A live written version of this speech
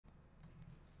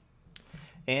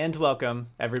And welcome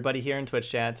everybody here in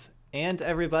Twitch chats and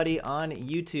everybody on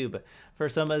YouTube for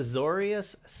some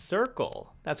Azorius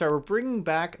Circle. That's right, we're bringing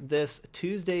back this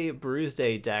Tuesday Brews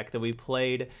Day deck that we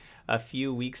played a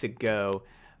few weeks ago,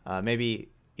 maybe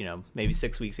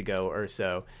 6 weeks ago or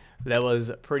so. That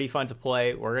was pretty fun to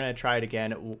play. We're gonna try it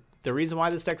again. The reason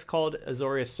why this deck's called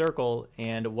Azorius Circle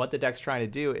and what the deck's trying to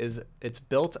do is it's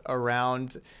built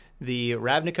around the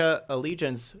Ravnica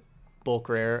Allegiance bulk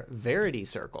rare Verity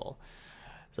Circle.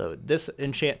 So this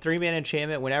 3-mana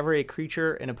enchantment, whenever a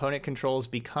creature an opponent controls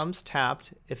becomes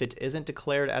tapped, if it isn't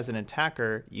declared as an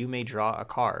attacker, you may draw a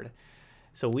card.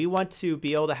 So we want to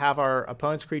be able to have our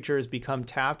opponent's creatures become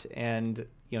tapped and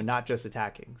not just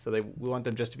attacking. So we want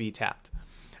them just to be tapped.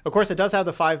 Of course, it does have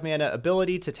the 5-mana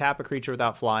ability to tap a creature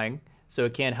without flying, so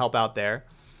it can help out there.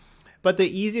 But the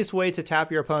easiest way to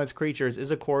tap your opponent's creatures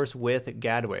is, of course, with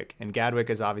Gadwick. And Gadwick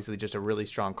is obviously just a really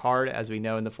strong card, as we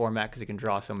know in the format, because it can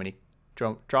draw so many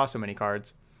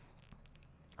cards.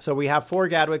 So we have 4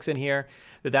 Gadwicks in here.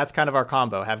 That's kind of our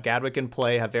combo. Have Gadwick in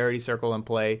play, have Verity Circle in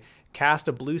play, cast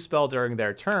a blue spell during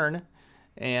their turn,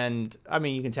 and I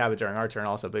mean you can tap it during our turn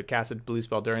also, but cast a blue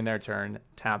spell during their turn,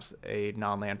 taps a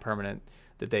non-land permanent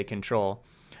that they control.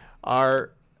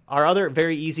 Our other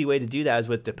very easy way to do that is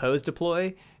with Depose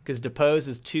Deploy, because Depose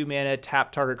is 2 mana,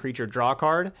 tap target creature, draw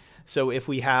card. So if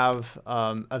we have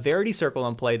a Verity Circle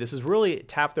in play, this is really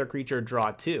tap their creature,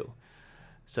 draw 2.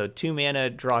 So 2 mana,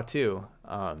 draw 2.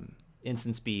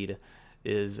 Instant speed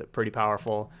is pretty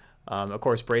powerful. Of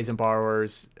course, Brazen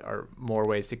Borrowers are more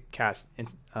ways to cast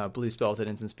blue spells at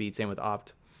instant speed. Same with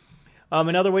Opt.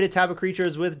 Another way to tap a creature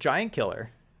is with Giant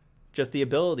Killer. Just the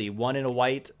ability, 1 in a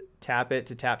white, tap it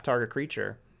to tap target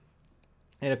creature.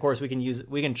 And of course, we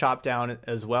can chop down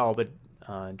as well, but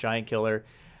Giant Killer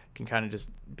can kind of just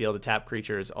be able to tap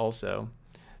creatures also.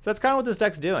 So that's kind of what this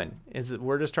deck's doing. Is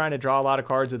we're just trying to draw a lot of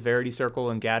cards with Verity Circle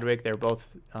and Gadwick. They're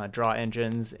both draw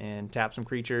engines and tap some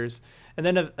creatures, and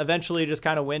then eventually just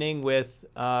kind of winning with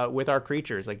our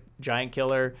creatures like Giant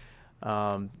Killer,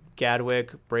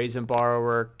 Gadwick, Brazen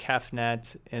Borrower,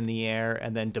 Kefnet in the air,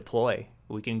 and then Deploy.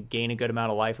 We can gain a good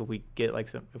amount of life if we get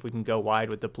if we can go wide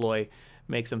with Deploy,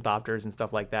 make some Thopters and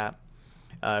stuff like that.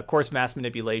 Of course, Mass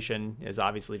Manipulation is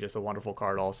obviously just a wonderful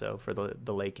card also for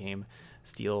the late game.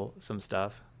 Steal some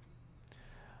stuff.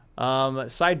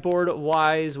 Sideboard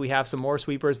wise, we have some more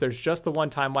sweepers. There's just the one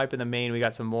time wipe in the main. We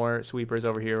got some more sweepers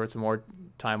over here with some more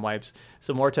time wipes.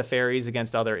 Some more Teferis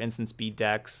against other instant speed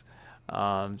decks.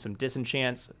 Some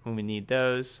disenchants when we need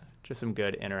those. Just some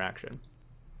good interaction.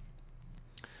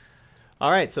 All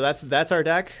right, so that's our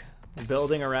deck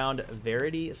building around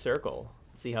Verity Circle.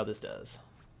 Let's see how this does.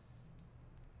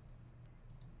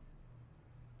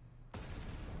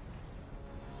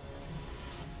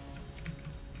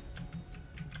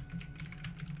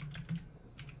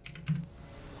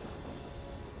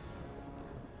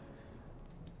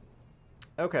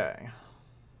 Okay.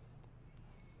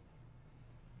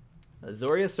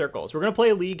 Azorius Circles. We're going to play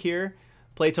a league here.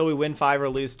 Play till we win 5 or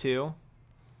lose 2.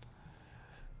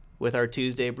 With our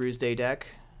Tuesday Brews Day deck.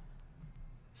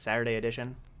 Saturday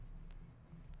edition.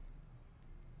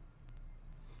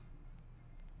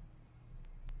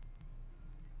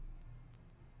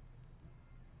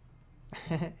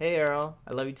 Hey Earl.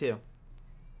 I love you too.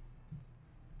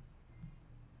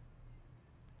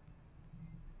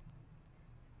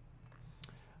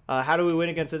 How do we win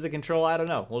against Izzet Control? I don't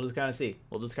know. We'll just kind of see.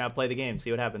 We'll just kind of play the game,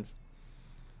 see what happens.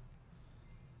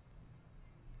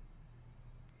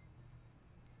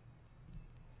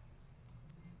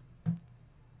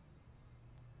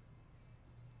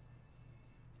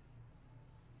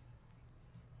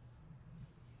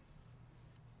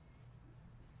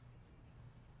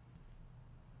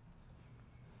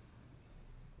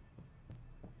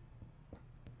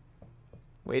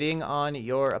 Waiting on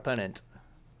your opponent.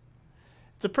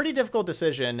 It's a pretty difficult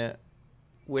decision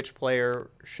which player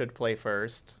should play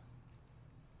first.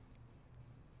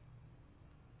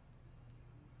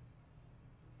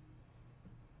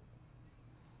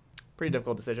 Pretty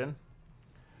difficult decision.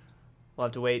 We'll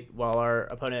have to wait while our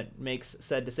opponent makes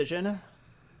said decision.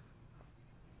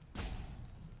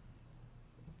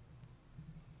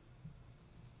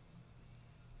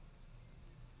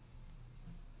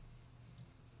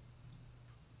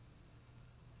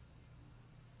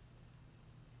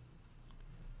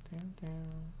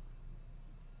 Down.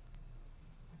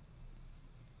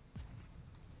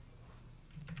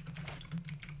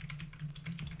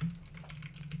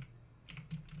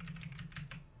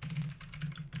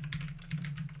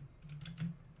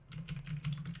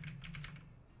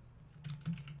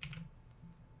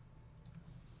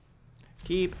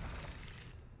 Keep.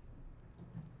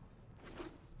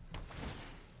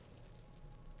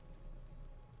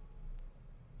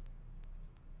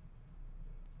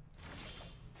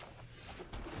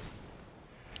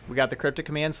 We got the Cryptic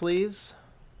Command sleeves.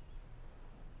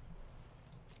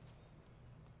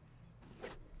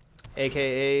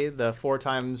 AKA the 4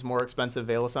 times more expensive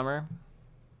Veil of Summer.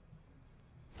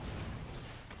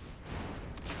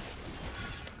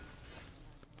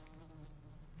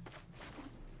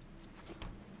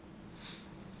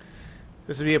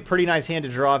 This would be a pretty nice hand to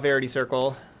draw a Verity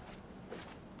Circle.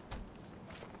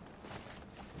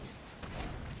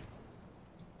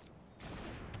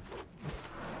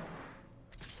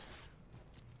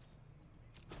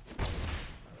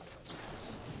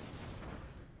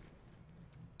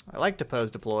 I like to pose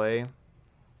deploy,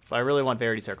 but I really want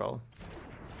Verity Circle.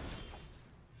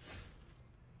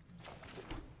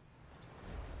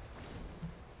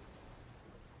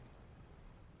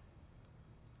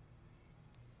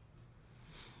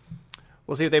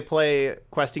 We'll see if they play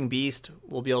Questing Beast.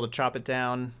 We'll be able to chop it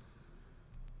down.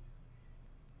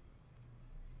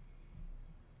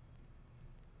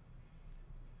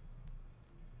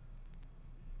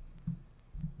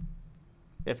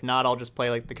 If not, I'll just play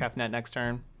like the Kefnet next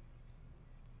turn.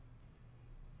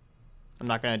 I'm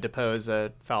not going to depose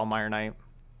a Foulmire Knight.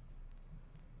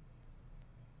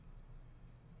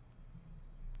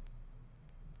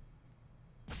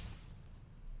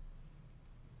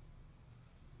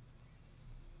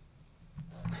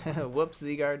 Whoops,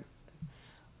 Z-Guard.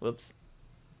 Whoops.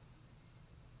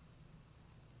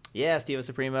 Yeah, Steve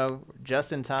Supremo,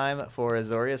 just in time for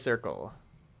Azorius Circle.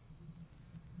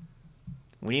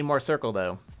 We need more circle,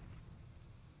 though.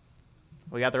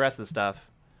 We got the rest of the stuff.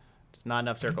 Just not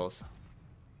enough circles.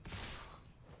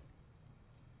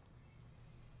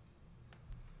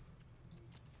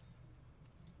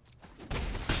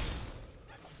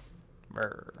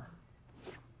 Brr.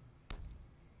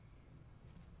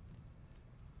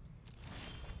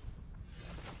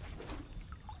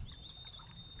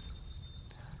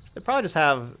 They probably just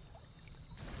have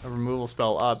a removal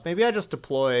spell up. Maybe I just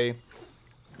deploy.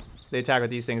 They attack with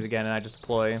these things again, and I just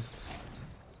deploy.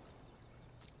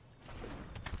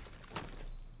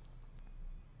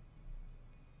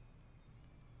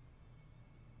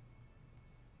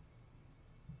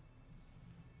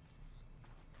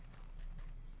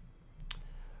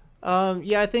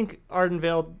 Yeah, I think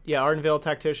Ardenvale, Ardenvale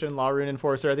Tactician, Law Rune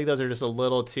Enforcer, I think those are just a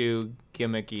little too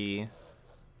gimmicky.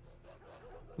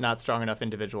 Not strong enough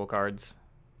individual cards.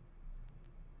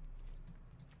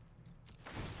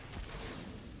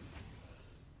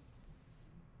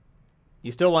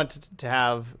 You still want to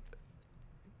have,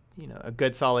 you know, a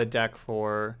good solid deck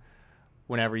for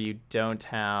whenever you don't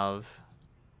have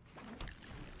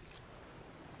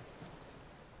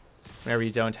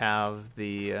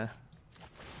the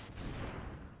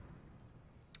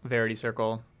Verity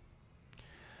Circle.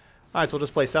 Alright, so we'll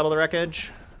just play Settle the Wreckage.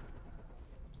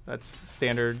 That's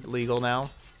standard legal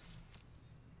now.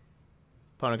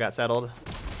 Opponent got settled.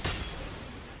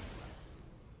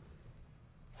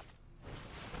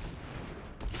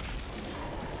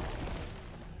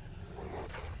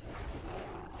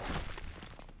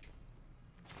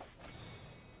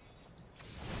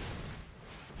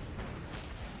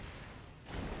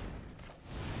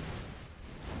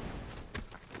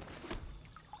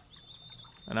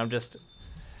 And I'm just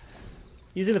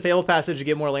using the Fabled Passage to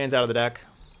get more lands out of the deck.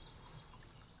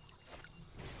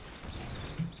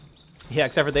 Yeah,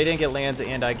 except for they didn't get lands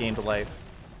and I gained life.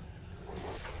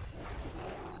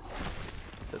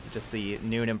 So just the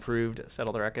new and improved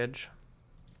Settle the Wreckage.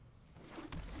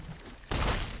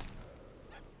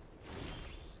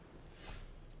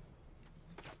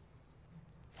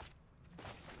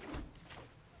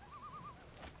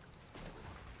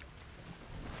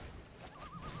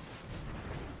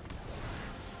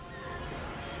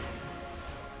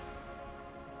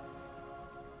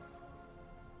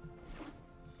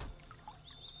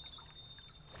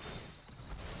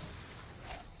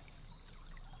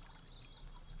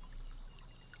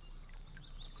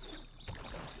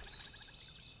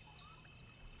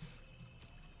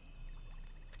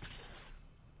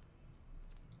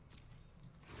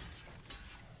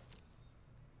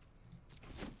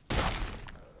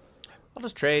 I'll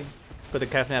just trade, put the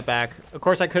Kefnet back. Of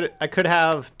course, I could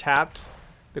have tapped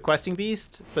the Questing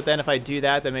Beast, but then if I do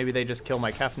that, then maybe they just kill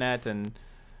my Kefnet, and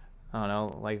I don't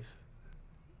know, like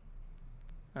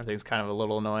everything's kind of a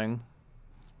little annoying.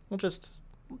 Let's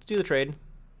do the trade.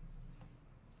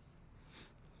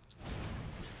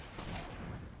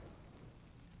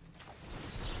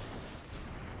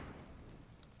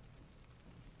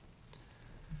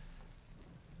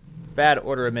 Bad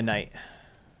Order of Midnight.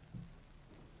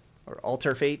 Or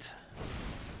Alter Fate.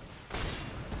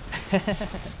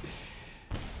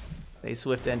 They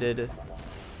swift ended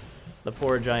the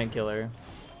poor giant killer.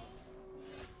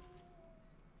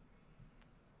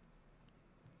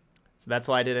 So that's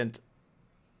why I didn't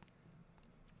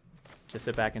just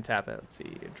sit back and tap it. Let's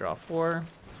see, draw 4.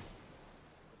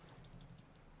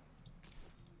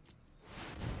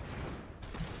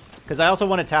 Because I also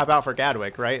want to tap out for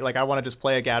Gadwick, right? Like, I want to just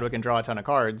play a Gadwick and draw a ton of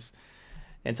cards.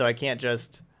 And so I can't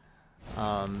just...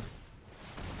 so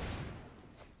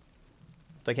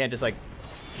I can't just, like,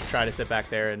 try to sit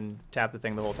back there and tap the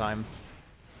thing the whole time.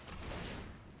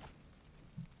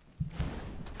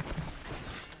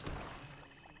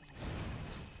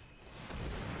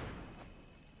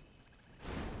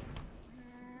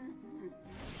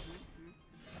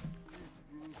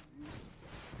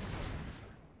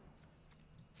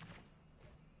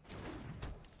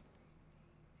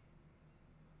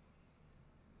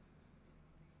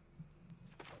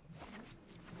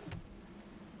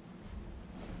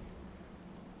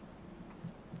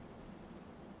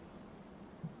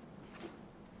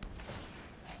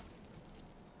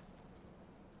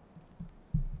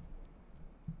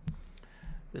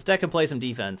 This deck can play some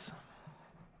defense.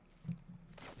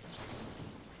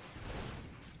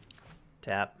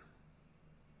 Tap.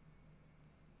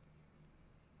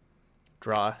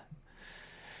 Draw.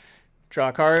 Draw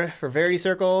a card for Verity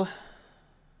Circle.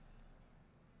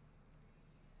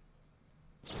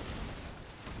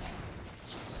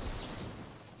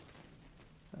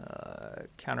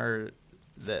 Counter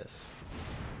this.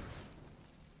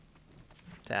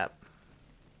 Tap.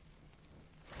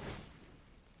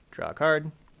 Draw a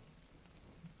card.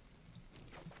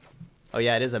 Oh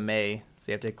yeah, it is a May,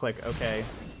 so you have to click OK.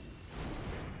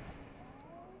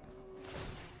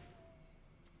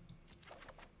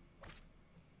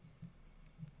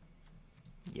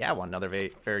 Yeah, I want another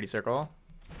Verity Circle.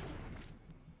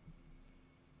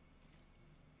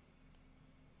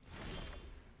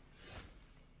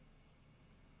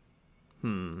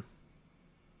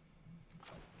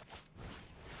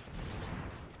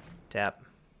 Tap.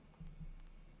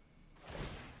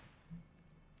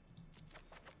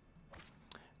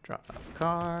 Draw a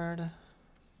card.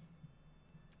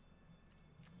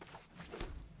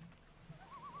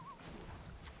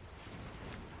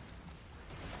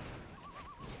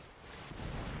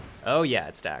 Oh yeah,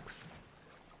 it stacks.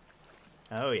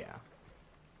 Oh yeah.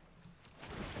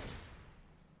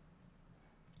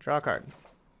 Draw a card.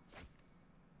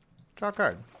 Draw a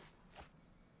card.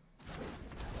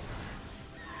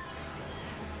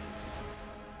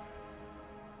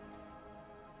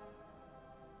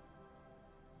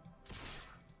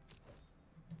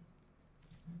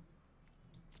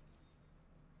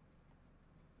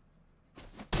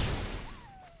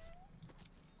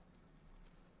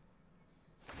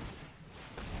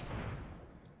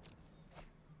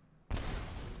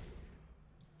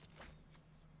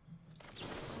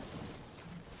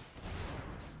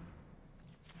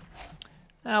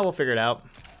 We'll figure it out.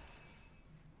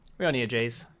 We don't need a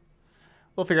Jace.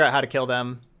 We'll figure out how to kill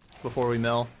them before we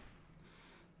mill.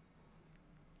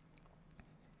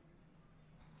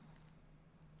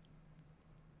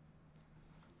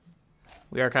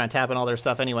 We are kind of tapping all their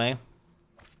stuff anyway.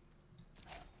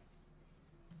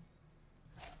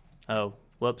 Oh,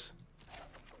 whoops.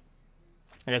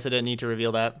 I guess I didn't need to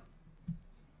reveal that.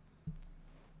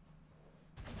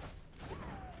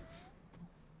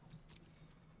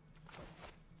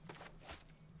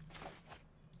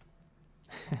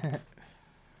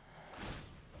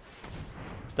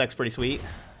 This deck's pretty sweet.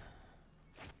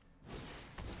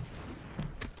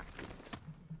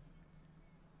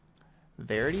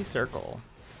 Verity Circle.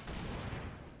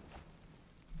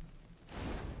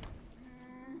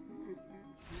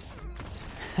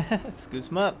 Scoops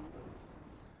him up.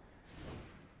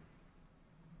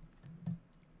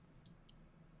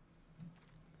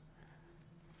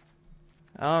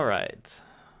 All right.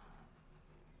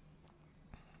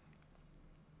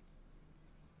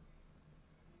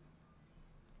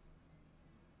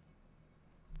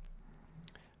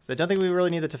 So I don't think we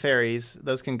really need the Teferis.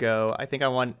 Those can go. I think I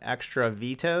want extra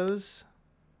vetoes.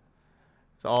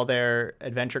 So all their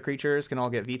adventure creatures can all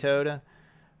get vetoed. I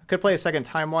could play a second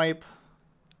time wipe.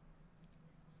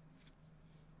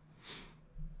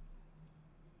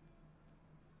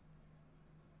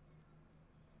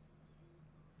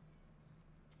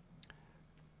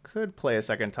 Could play a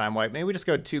second time wipe. Maybe we just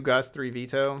go 2 gust, 3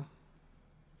 veto.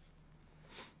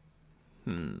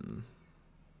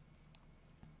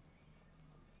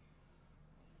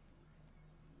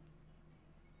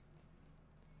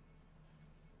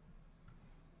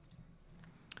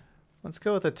 Let's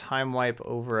go with a time wipe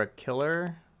over a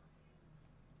killer.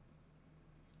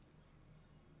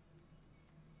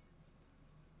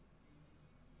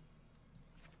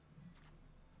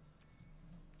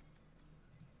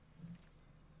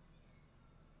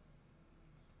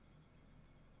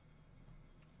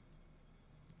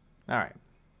 Alright.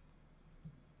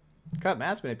 Cut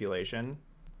mass manipulation.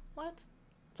 What?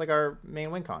 It's like our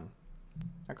main win con.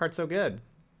 That card's so good.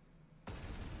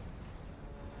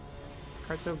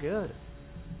 Card's so good.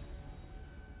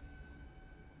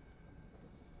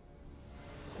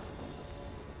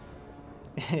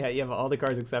 Yeah, you have all the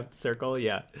cards except Circle.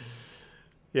 Yeah.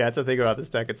 Yeah, that's the thing about this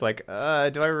deck. It's like, do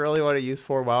I really want to use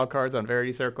 4 wild cards on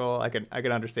Verity Circle? I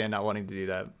can understand not wanting to do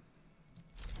that.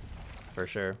 For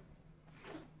sure.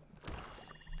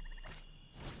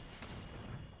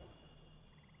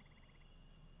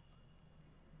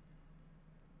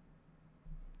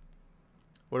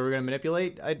 What are we going to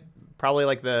manipulate? I'd probably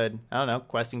like the, I don't know,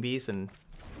 Questing Beasts and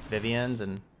Vivians,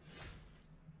 and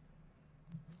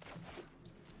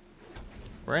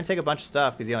we're going to take a bunch of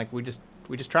stuff because, yeah, like we just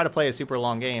try to play a super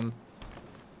long game.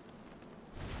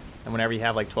 And whenever you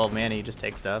have like 12 mana, you just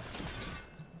take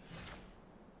stuff.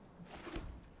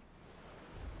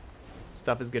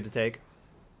 Stuff is good to take.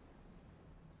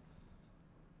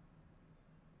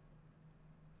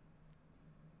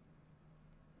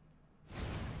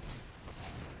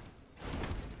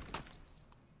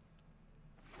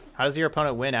 How does your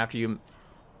opponent win after you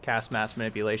cast Mass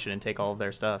Manipulation and take all of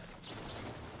their stuff?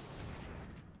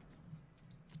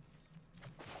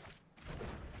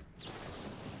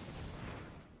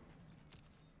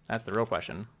 That's the real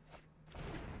question.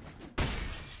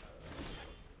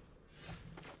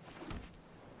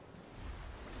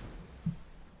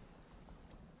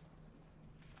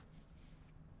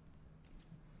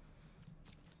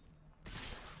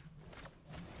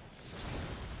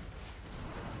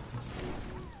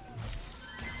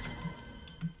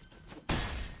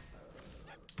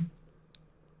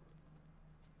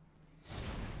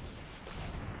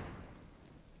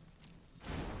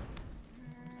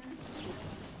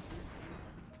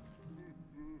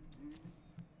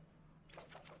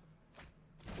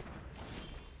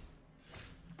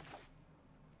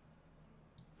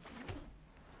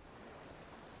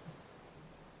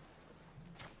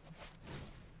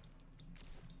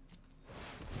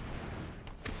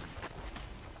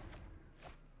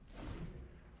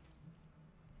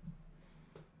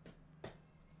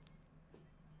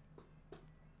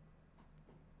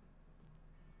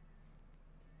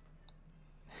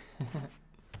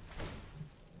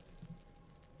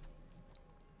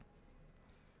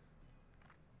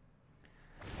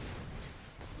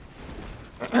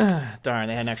 Darn,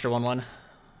 they had an extra 1/1.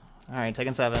 Alright,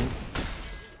 taking 7.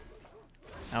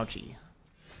 Ouchie.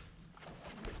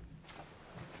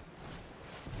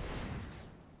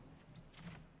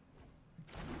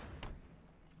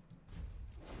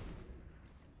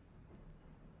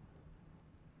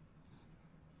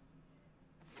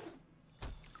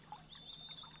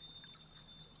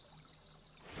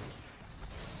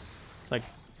 It's like,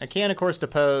 I can, of course,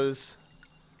 depose,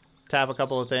 tap a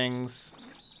couple of things.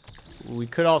 We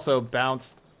could also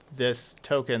bounce this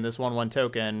token, this 1/1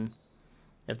 token,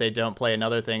 if they don't play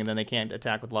another thing, and then they can't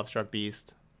attack with Lovestruck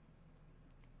Beast.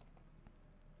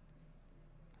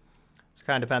 So it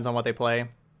kind of depends on what they play.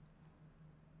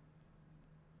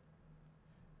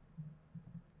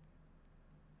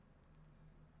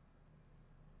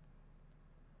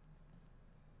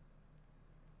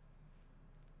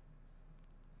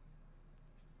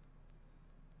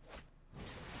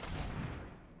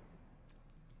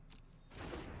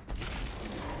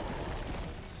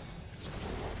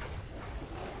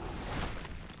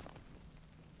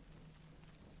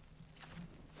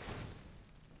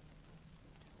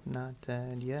 Not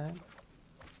dead yet.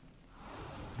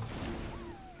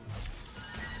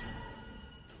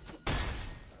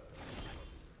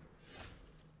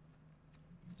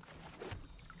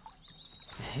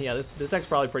 Yeah, this deck's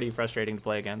probably pretty frustrating to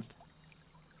play against.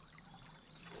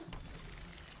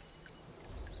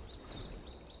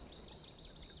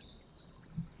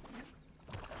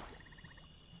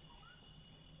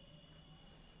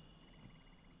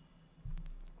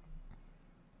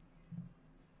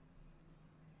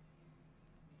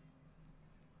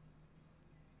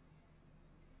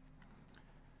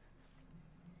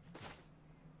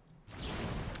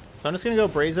 So I'm just going to go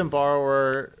Brazen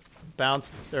Borrower,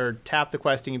 bounce, or tap the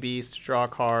Questing Beast, draw a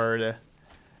card,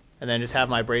 and then just have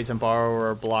my Brazen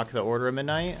Borrower block the Order of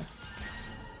Midnight.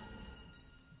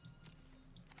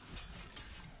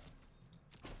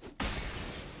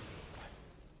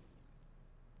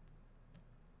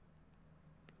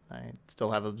 I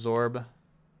still have Absorb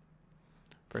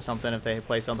for something if they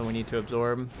play something we need to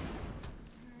absorb.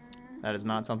 That is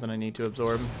not something I need to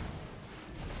absorb.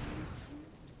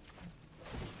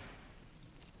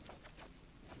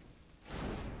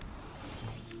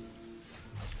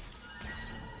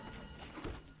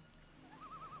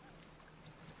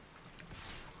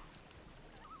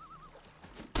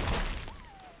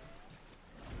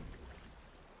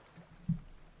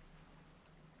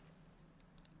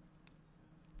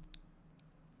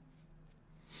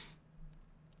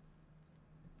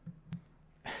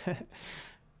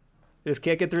 Just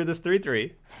can't get through this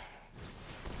 3-3.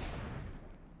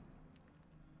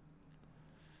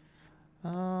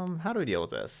 How do we deal with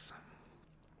this?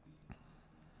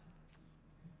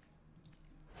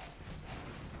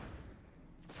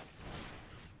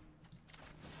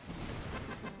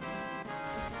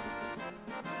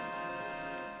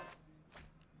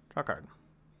 Draw card.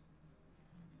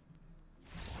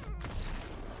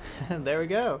 There we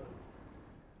go.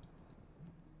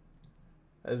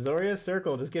 Azorius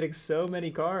Circle, just getting so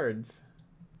many cards.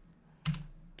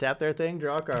 Tap their thing,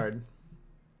 draw a card.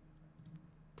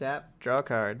 Tap, draw a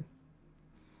card.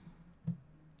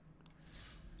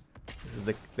 This is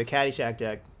the Caddyshack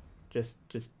deck. Just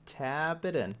tap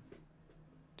it in.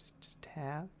 Just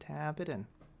tap it in.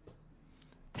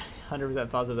 100%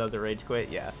 positive that was a rage quit,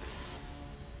 yeah.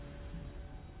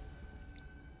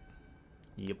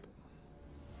 Yep.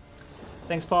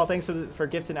 Thanks, Paul. Thanks for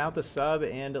gifting out the sub,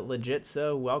 and legit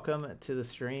so welcome to the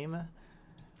stream.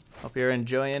 Hope you're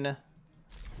enjoying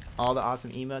all the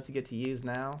awesome emotes you get to use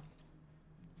now.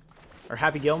 Or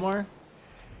Happy Gilmore?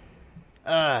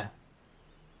 Wrong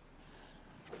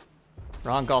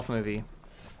golf movie.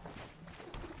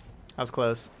 That was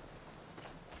close.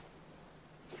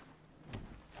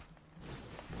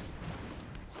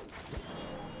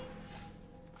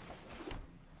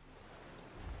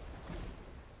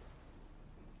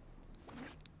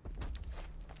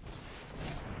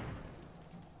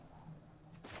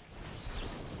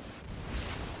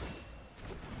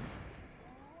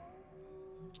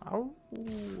 Oh.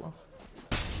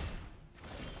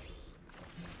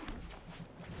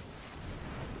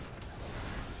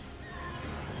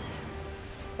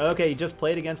 Okay, you just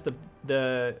played against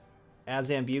the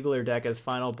Abzan Bugler deck as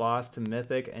final boss to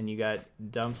Mythic, and you got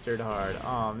dumpstered hard.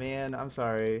 Oh man, I'm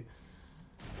sorry.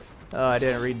 Oh, I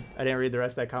didn't read the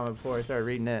rest of that comment before I started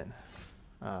reading it.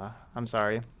 I'm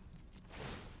sorry.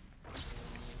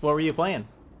 What were you playing?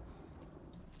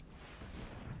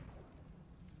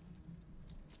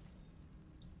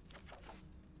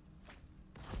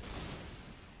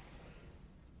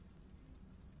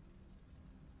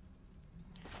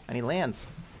 And he lands.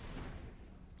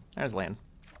 There's land.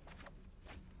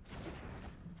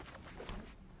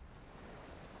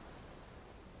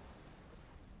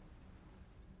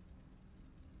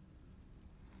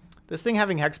 This thing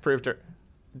having hexproof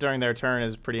during their turn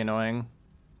is pretty annoying.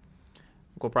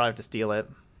 We'll probably have to steal it.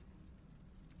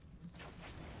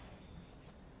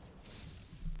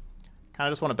 Kind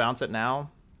of just want to bounce it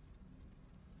now.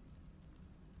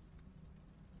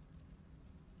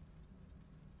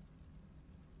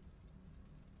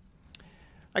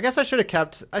 I guess I should have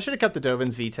kept the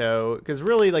Dovin's Veto, because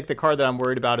really like the card that I'm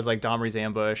worried about is like Domri's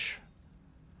Ambush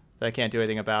that I can't do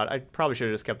anything about. I probably should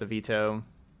have just kept the Veto.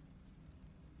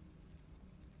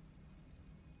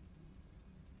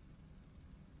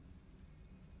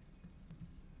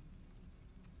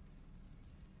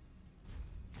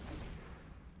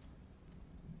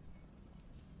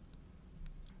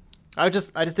 I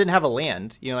just didn't have a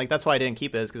land. You know, like that's why I didn't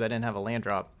keep it, is because I didn't have a land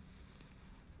drop.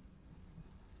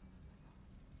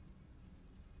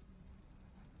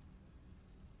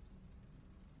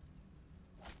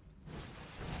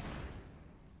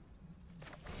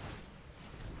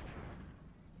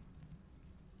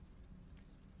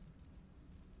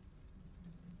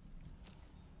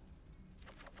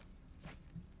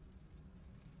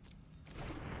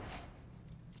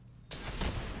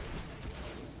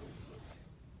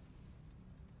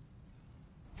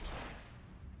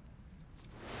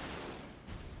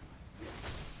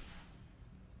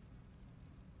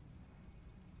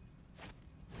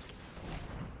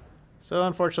 So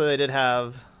unfortunately, they did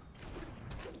have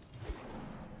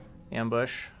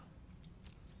ambush.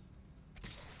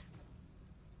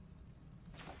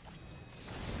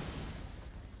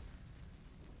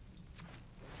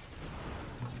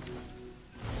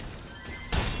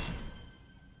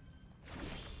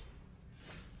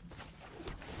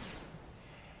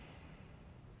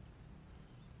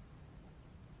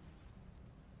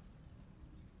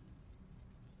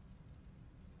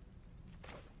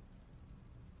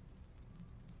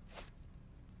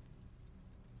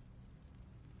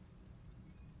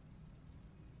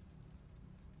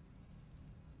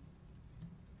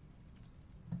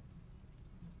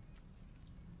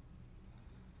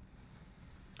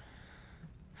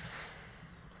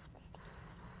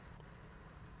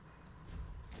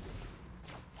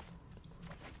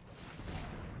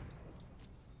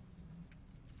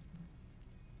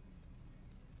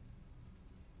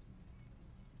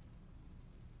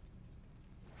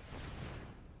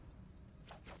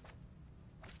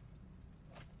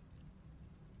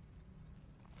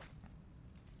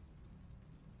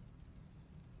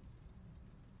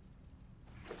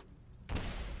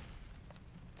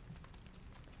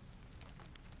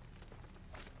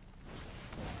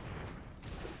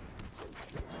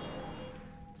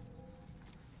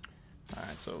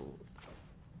 So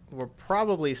we're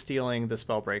probably stealing the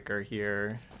Spellbreaker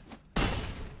here.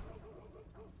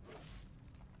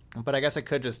 But I guess I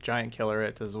could just Giant Killer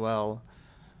it as well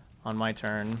on my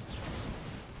turn.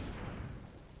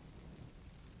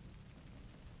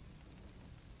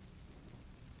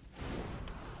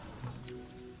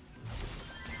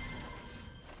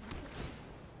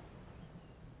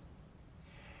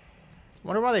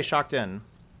 Wonder why they shocked in.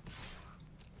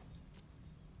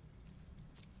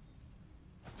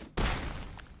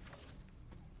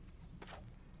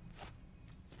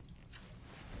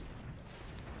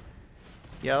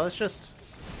 Yeah, let's just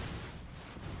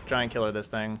Giant Killer this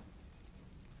thing.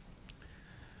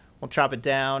 We'll chop it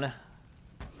down.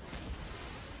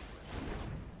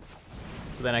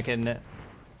 So then I can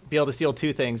be able to steal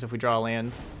 2 things if we draw a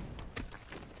land.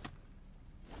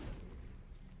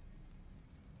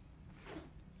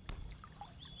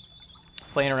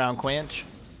 Playing around Quench.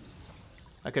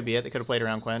 That could be it. They could have played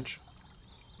around Quench.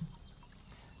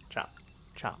 Chop,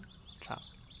 chop, chop.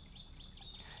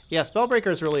 Yeah, Spellbreaker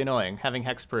is really annoying, having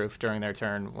hexproof during their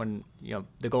turn when, you know,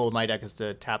 the goal of my deck is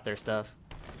to tap their stuff.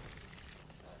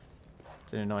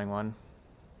 It's an annoying one.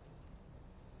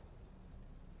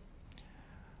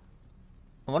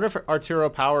 I wonder if Arturo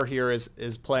Power here is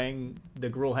playing the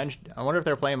Gruul Henge. I wonder if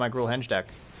they're playing my Gruul Henge deck.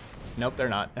 Nope, they're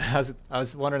not. I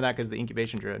was wondering that because of the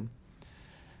Incubation Druid.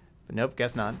 But nope,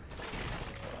 guess not.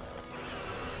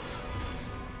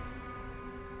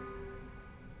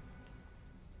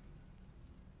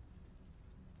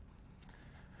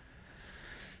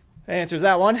 That answers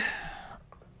that one.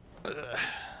 Ugh.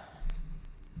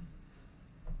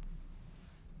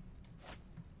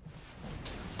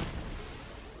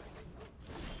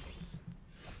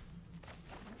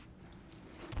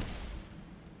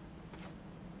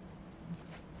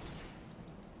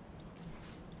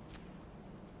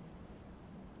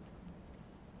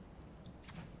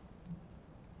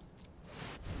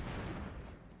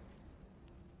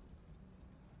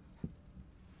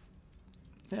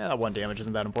 Yeah, that 1 damage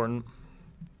isn't that important.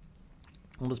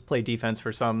 We'll just play defense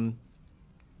for some...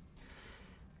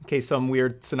 in case some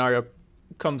weird scenario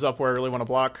comes up where I really want to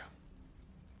block.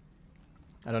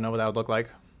 I don't know what that would look like.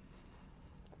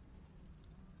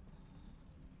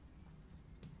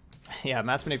 Yeah,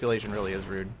 mass manipulation really is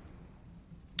rude.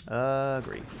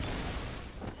 Agree.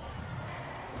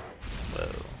 Whoa.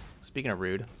 Speaking of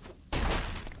rude...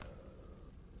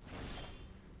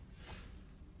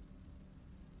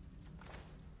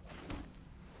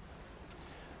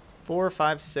 4,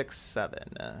 5, 6, 7.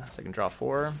 So I can draw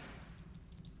 4.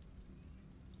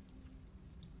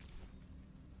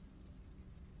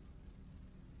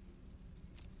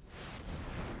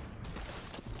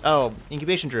 Oh,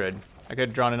 Incubation Druid. I could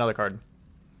have drawn another card.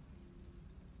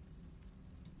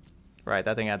 Right,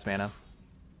 that thing adds mana.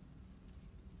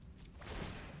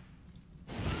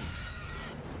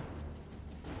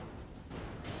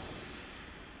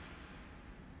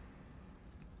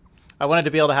 I wanted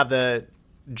to be able to have the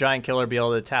Giant Killer be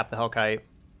able to tap the Hellkite.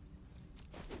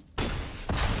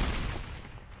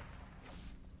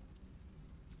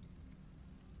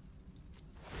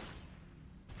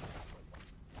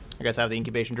 I guess I have the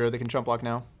Incubation Druid that can jump block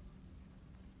now.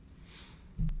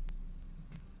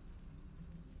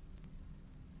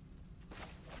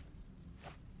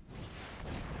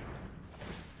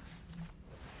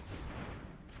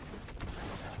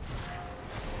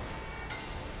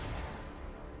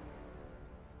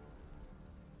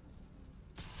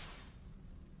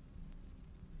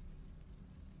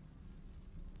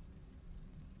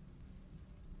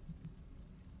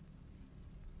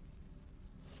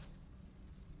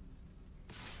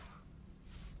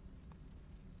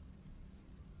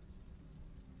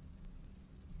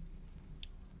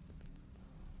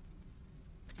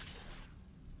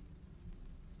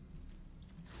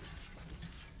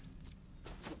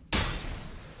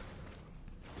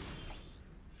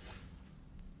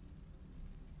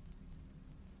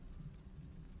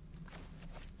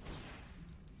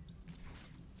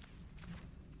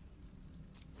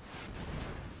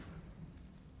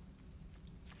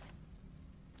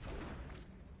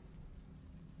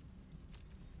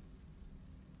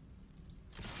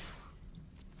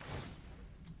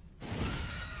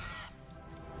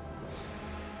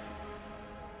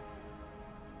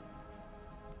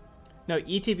 No,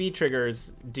 ETB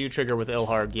triggers do trigger with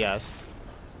Ilharg, yes.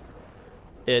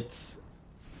 Yes,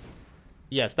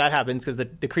 that happens because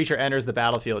the creature enters the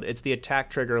battlefield. It's the attack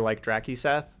trigger like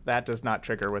Drakiseth. That does not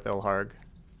trigger with Ilharg.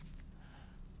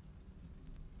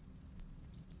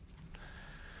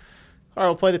 Alright,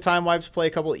 we'll play the Time Wipes, play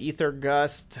a couple Ether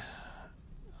Gust.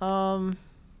 I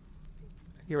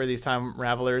Here are these Time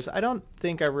Ravelers. I don't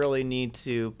think I really need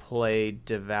to play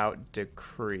Devout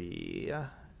Decree.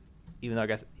 Even though I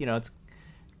guess, you know, it's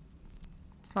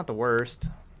not the worst.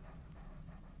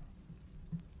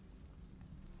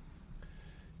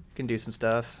 Can do some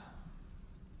stuff.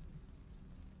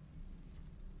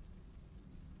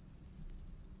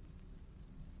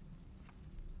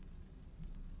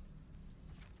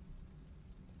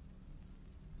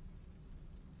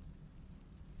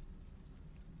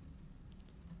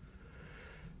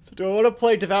 So do I want to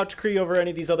play Devout Decree over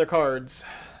any of these other cards?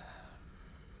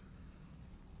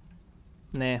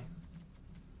 Nah.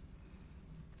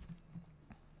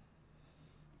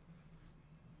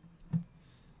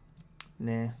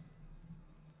 Nah.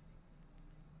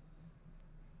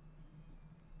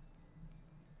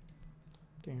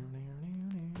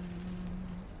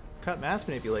 Cut Mass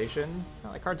Manipulation.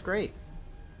 Oh, that card's great.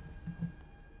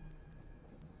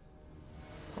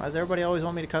 Why does everybody always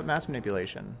want me to cut Mass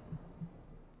Manipulation?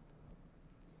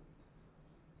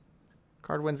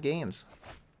 Card wins games.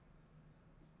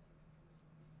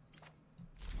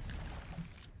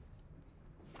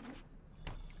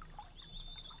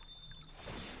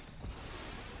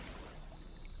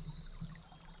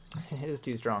 It is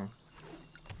too strong.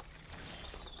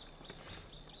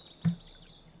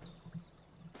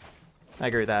 I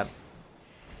agree with that.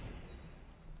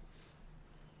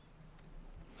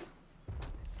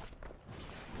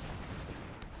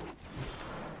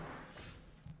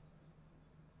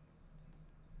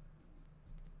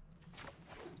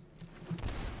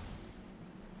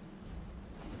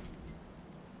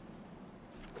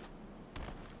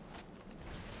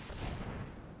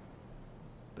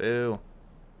 Boo.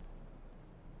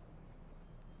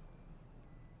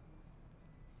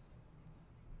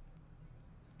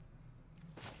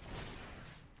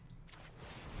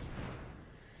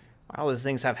 All these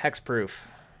things have hexproof.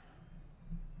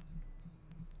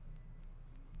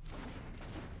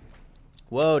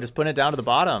 Whoa, just putting it down to the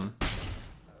bottom.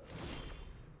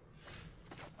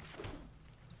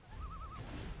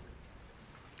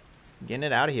 Getting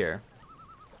it out of here.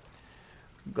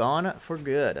 Gone for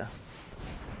good.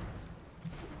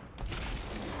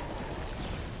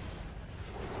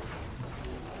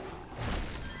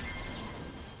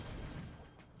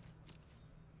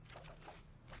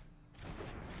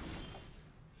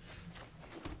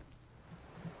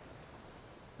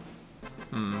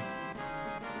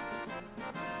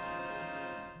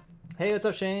 Hey, what's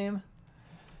up, Shame?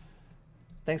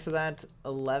 Thanks for that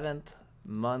 11th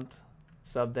month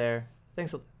sub there.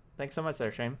 Thanks so much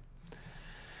there, Shame.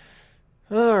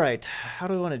 All right, how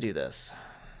do we want to do this?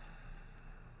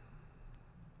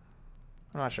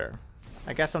 I'm not sure.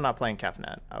 I guess I'm not playing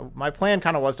Caffeinaat. My plan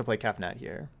kind of was to play Caffeinaat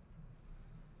here.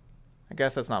 I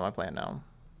guess that's not my plan now.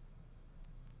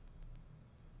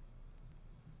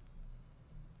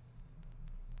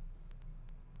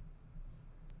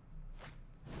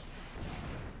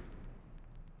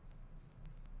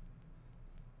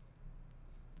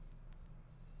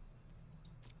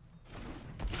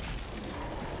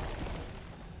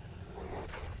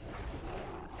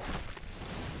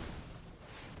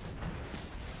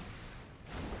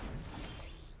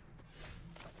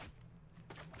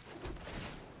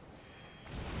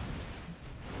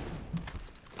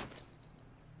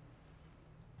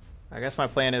 I guess my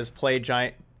plan is play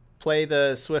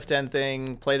the Swift End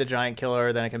thing, play the Giant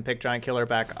Killer, then I can pick Giant Killer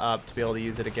back up to be able to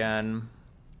use it again.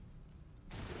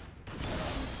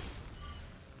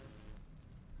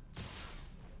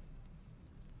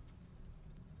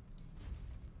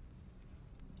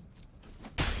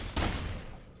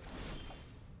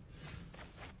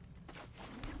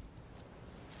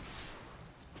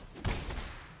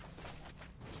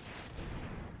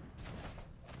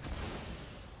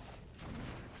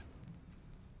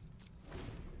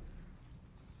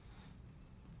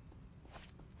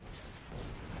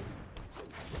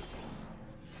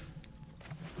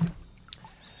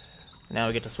 Now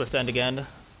we get to Swift End again.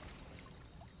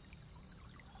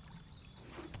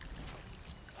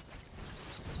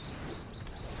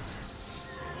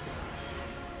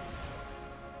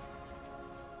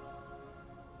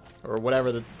 Or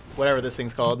whatever this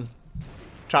thing's called.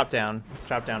 Chop down.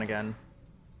 Chop down again.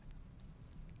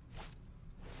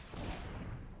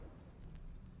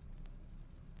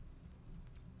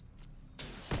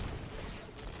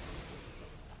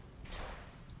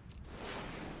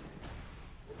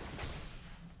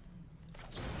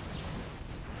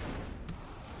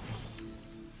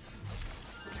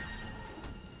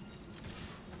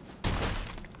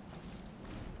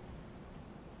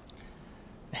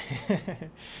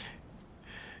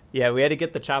 Yeah, we had to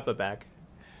get the chopper back.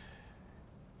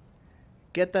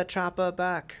 Get that chopper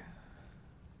back.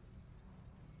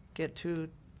 get to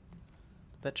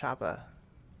the chopper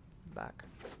back.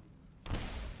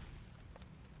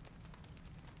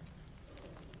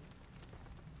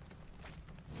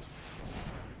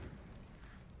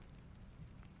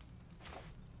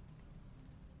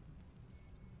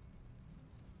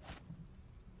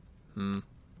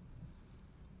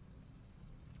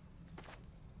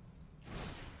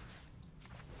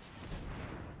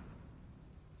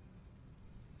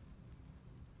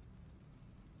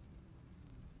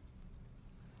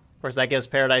 Of course, that gives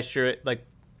Paradise Druid, like,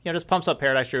 you know, just pumps up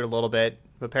Paradise Druid a little bit.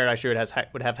 But Paradise Druid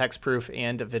would have Hexproof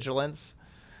and Vigilance,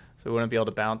 so we wouldn't be able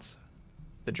to bounce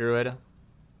the Druid.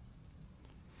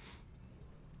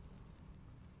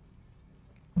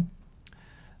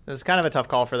 This is kind of a tough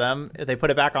call for them. If they put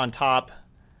it back on top,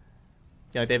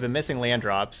 you know, like they've been missing land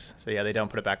drops, so yeah, they don't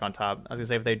put it back on top. I was gonna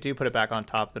say if they do put it back on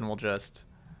top, then we'll just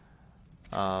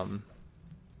bounce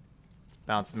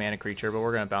the mana creature, but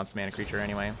we're gonna bounce the mana creature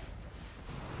anyway.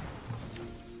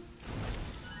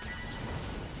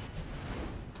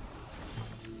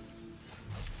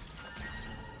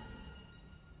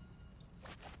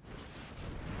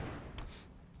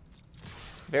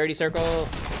 Verity Circle.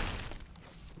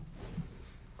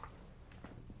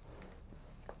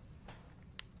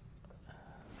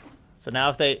 So now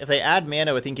if they add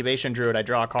mana with Incubation Druid, I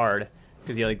draw a card.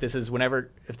 Because yeah, like this is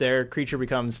whenever if their creature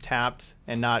becomes tapped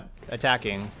and not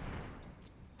attacking.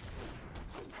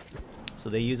 So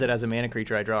they use it as a mana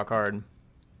creature, I draw a card.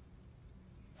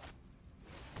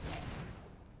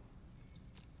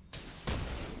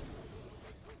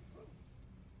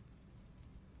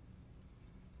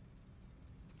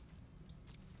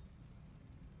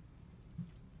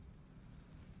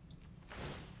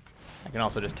 I can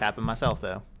also just tap him myself,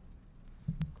 though.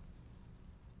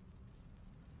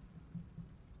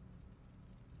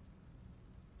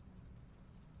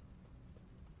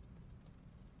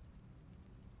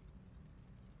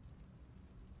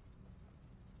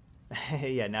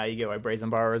 Yeah, now you get why Brazen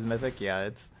Borrower is mythic. Yeah,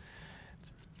 it's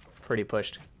pretty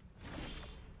pushed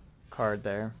card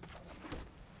there.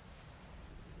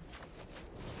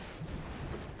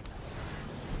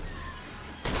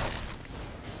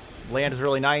 Land is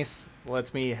really nice.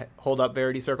 Lets me hold up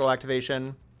Verity Circle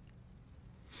activation.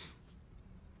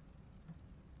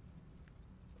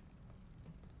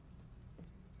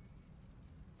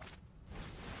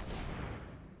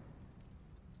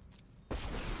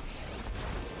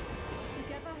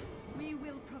 Together we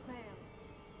will prevail.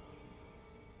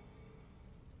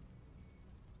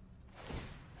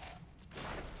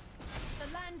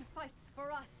 The land fights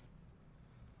for us.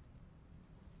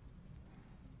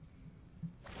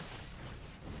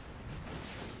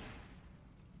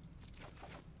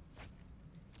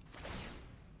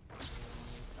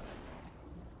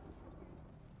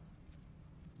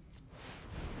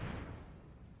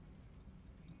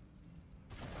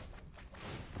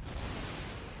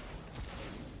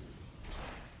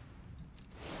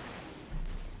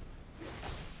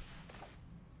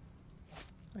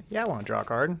 Yeah, I want to draw a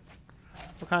card.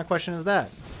 What kind of question is that?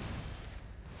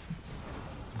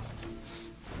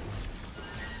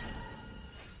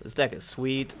 This deck is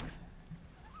sweet.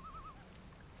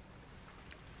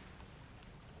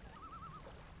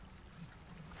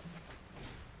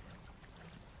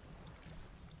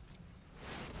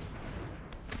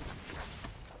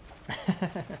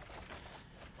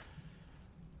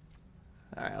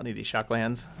 Alright, I'll need these shock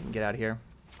lands and get out of here.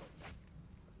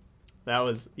 That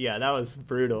was, yeah, that was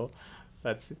brutal.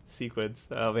 That's sequence.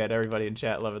 Oh man, everybody in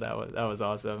chat loved that one. That was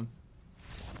awesome.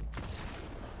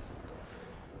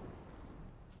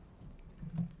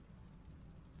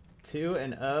 Two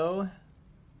and O.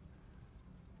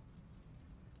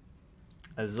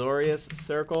 Azorius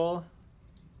Circle.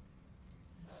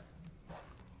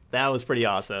 That was pretty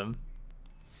awesome.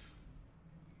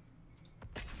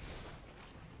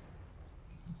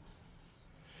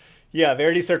 Yeah,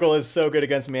 Verity Circle is so good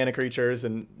against mana creatures,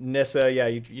 and Nissa, yeah,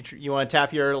 you want to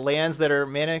tap your lands that are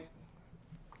mana,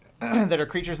 that are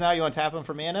creatures now, you want to tap them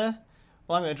for mana?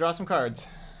 Well, I'm going to draw some cards.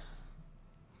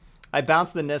 I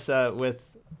bounced the Nissa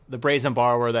with the Brazen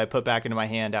Borrower that I put back into my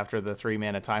hand after the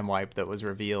 3-mana time wipe that was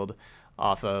revealed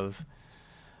off of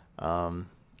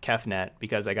Kefnet,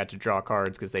 because I got to draw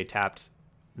cards because they tapped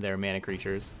their mana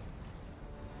creatures.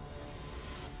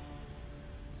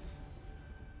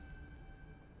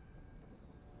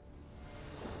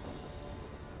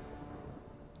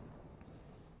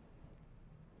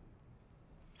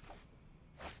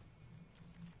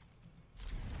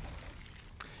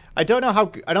 I don't know how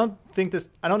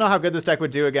good this deck would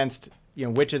do against, you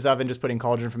know, Witch's Oven, just putting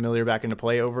Cauldron Familiar back into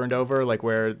play over and over, like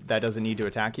where that doesn't need to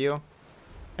attack you,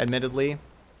 admittedly.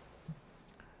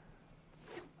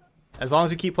 As long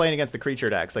as we keep playing against the creature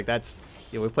decks, like that's,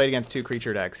 yeah, we played against 2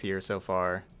 creature decks here so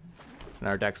far, and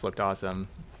our decks looked awesome.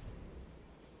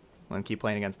 I'm gonna keep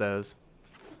playing against those.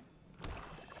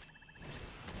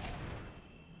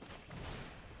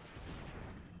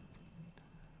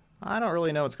 I don't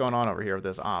really know what's going on over here with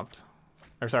this Opt.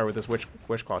 Or sorry, with this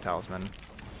Witchclaw Talisman.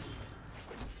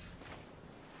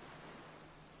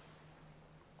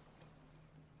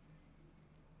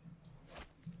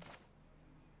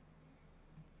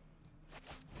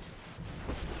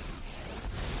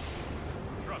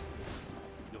 Trust me.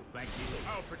 You'll thank me.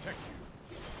 I'll protect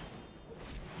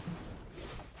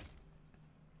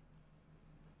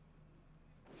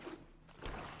you.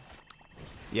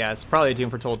 Yeah, it's probably a Doom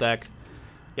Foretold deck.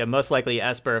 Yeah, most likely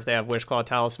Esper if they have Witchclaw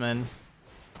Talisman.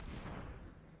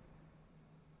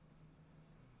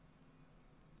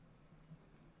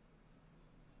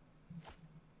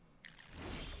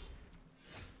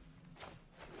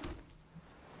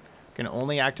 Can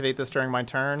only activate this during my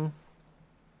turn.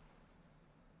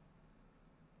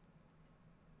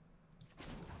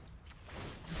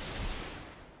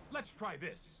 Let's try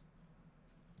this.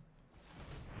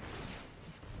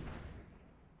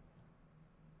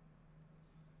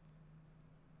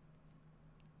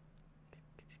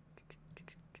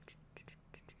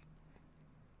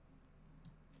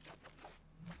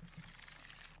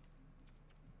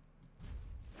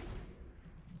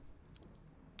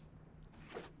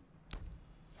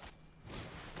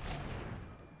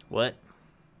 What?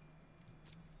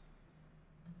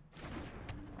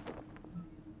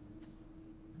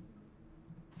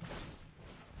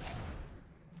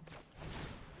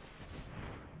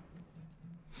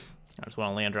 I just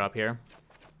want a land drop here.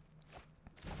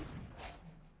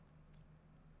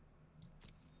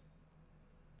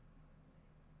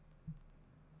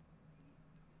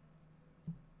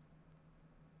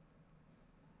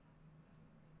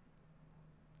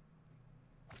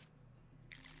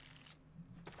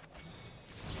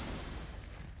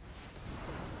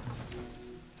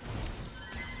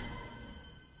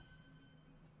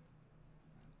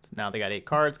 So now they got 8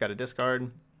 cards, got a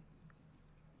discard.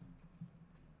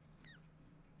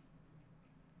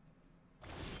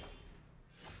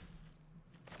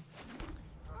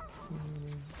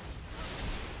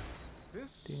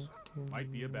 This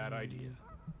might be a bad idea.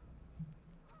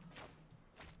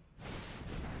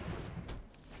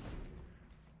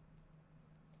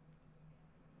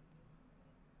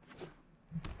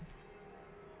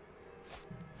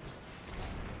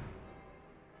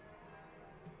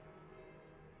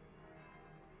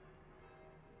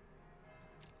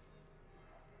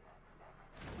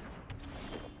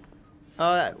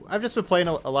 I've just been playing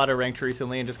a lot of ranked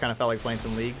recently and just kind of felt like playing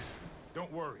some leagues.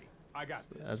 Don't worry. I got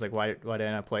this. I was like, why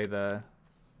didn't I play the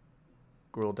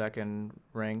Gruul deck in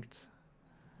ranked?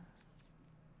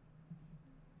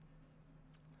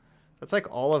 That's like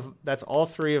all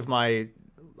three of my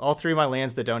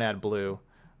lands that don't add blue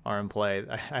are in play.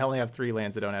 I only have 3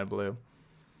 lands that don't add blue.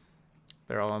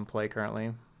 They're all in play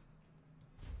currently.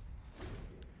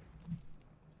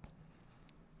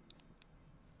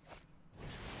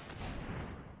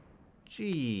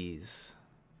 Jeez.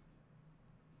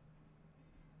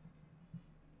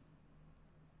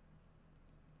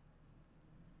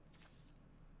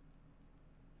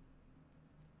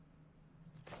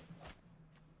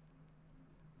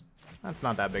 That's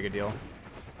not that big a deal.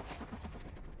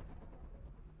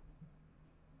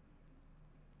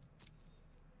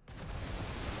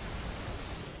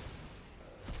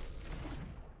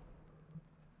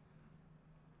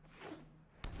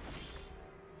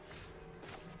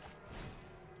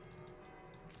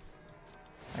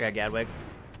 I got Gadwick.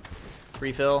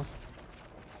 Refill.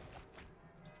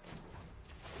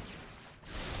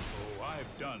 Oh,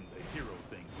 I've done the hero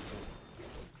thing before.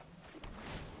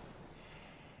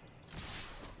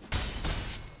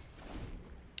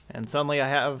 And suddenly I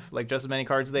have like just as many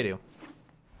cards as they do.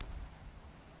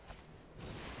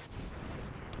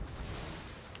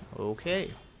 Okay.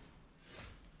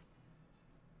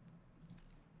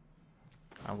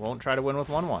 I won't try to win with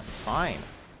 1/1. It's fine.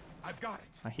 I've got it.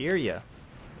 I hear ya.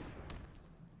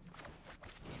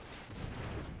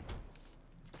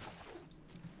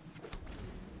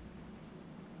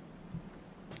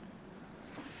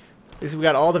 At least we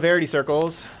got all the Verity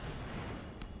circles.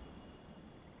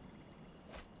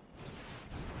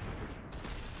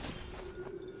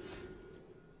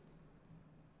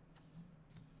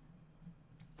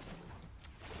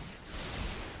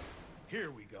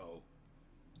 Here we go.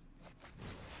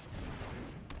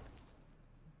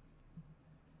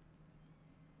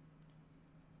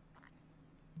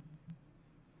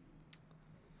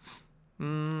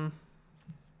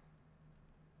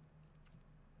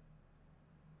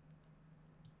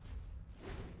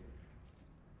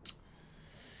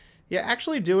 Yeah,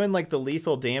 actually doing like the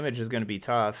lethal damage is going to be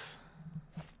tough.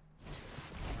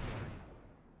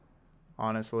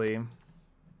 Honestly.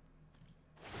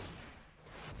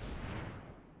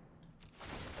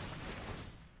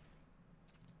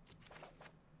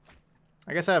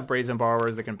 I guess I have Brazen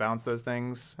Borrowers that can bounce those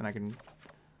things, and I can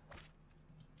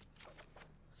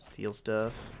steal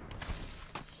stuff.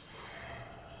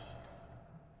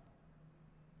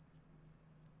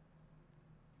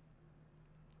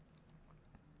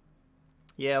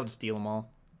 Yeah, I'll just steal them all.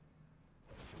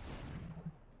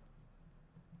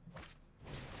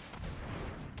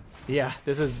 Yeah,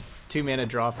 this is 2 mana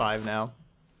draw 5 now.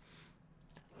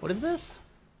 What is this?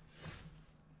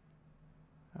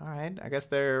 Alright, I guess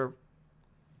they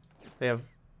have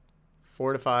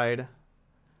fortified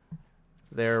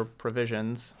their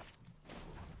provisions.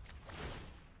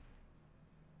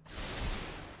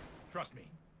 Trust me,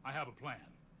 I have a plan.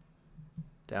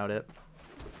 Doubt it.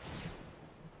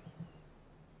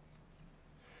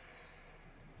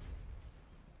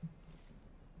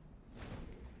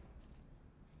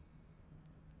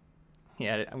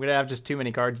 Yeah, I'm gonna have just too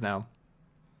many cards now.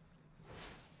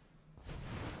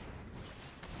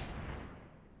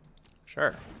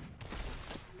 Sure.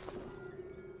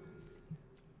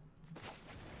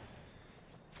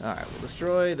 Alright, we'll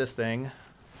destroy this thing.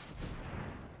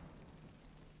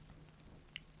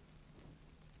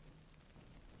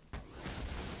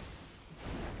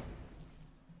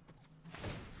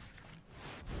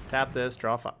 Tap this,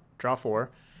 draw 4.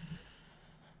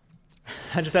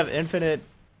 I just have infinite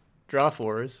draw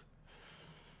 4s.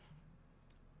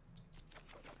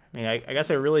 I mean, I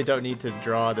guess I really don't need to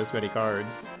draw this many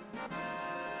cards.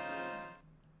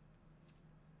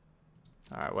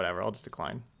 Alright, whatever, I'll just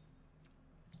decline.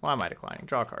 Why am I declining?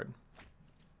 Draw a card.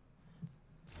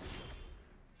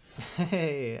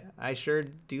 Hey, I sure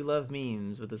do love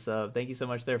memes with the sub. Thank you so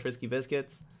much there, Frisky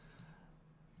Biscuits.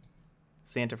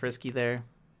 Santa Frisky there.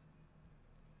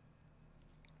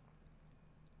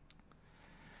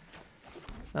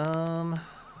 I'm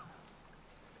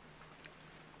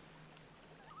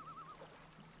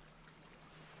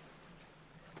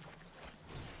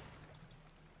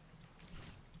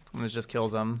gonna just kill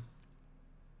them.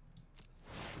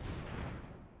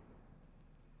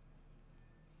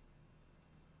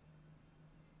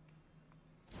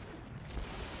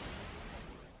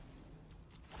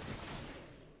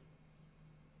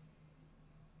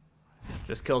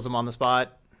 Just kills him on the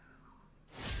spot.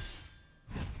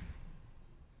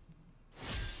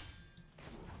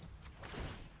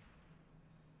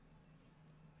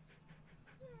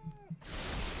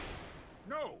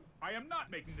 No, I am not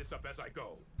making this up as I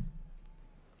go.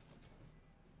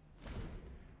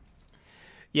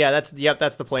 Yeah, that's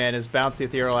the plan, is bounce the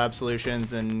Ethereal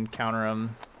Absolutions and counter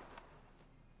them.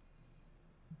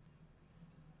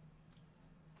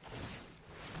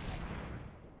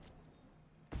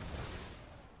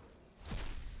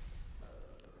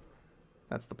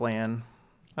 That's the plan.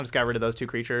 I just got rid of those 2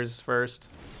 creatures first.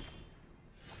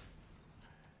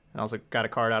 And also got a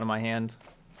card out of my hand.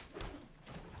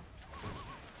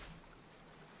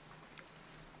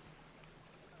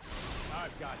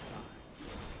 I've got time.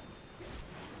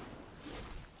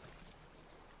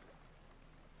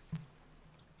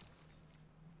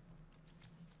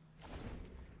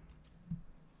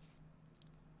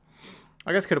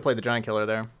 I guess I could have played the Giant Killer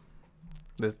there.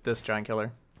 This Giant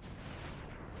Killer.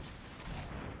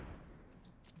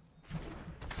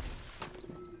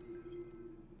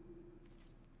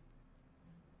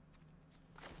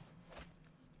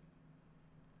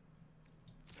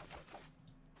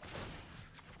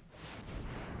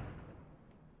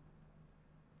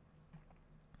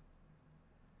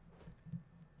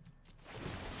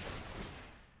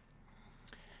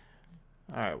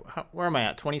 Alright, where am I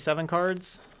at? 27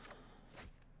 cards?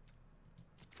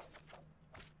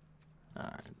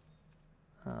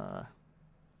 Alright.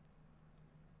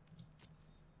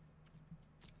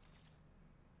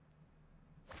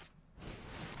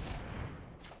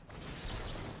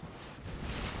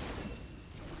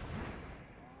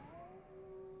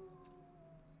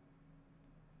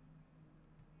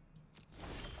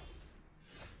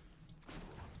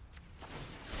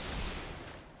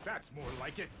 That's more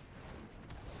like it.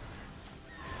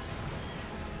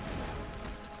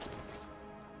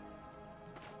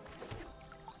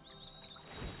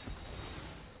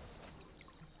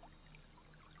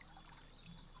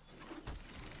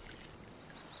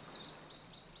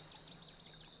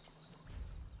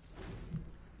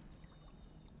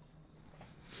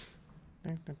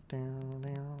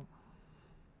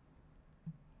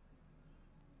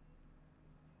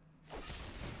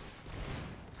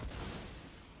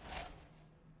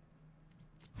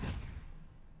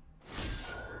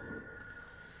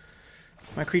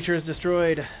 My creature is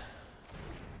destroyed.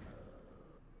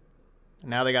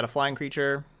 Now they got a flying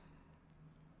creature.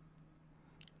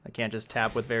 I can't just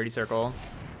tap with Verity Circle.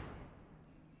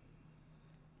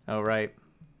 Oh, right.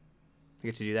 I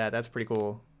get to do that. That's pretty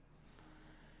cool.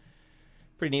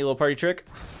 Pretty neat little party trick.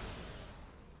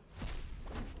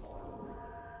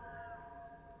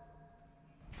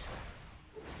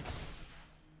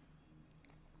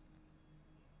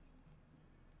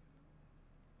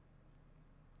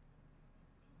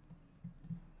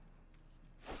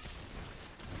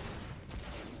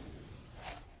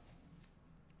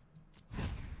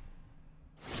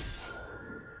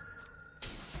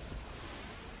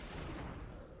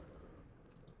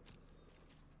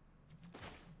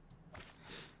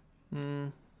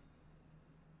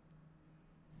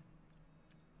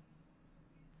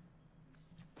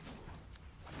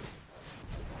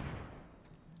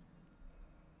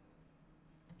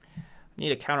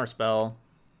 Need a counter spell.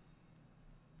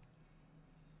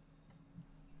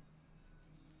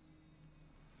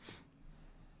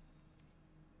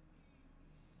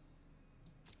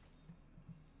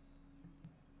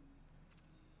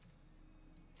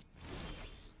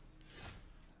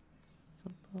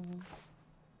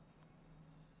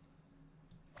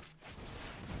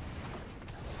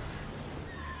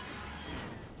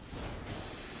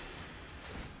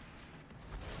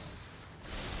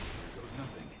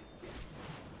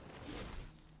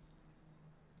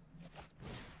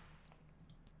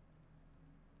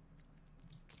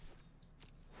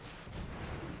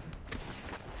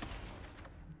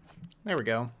 There we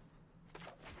go.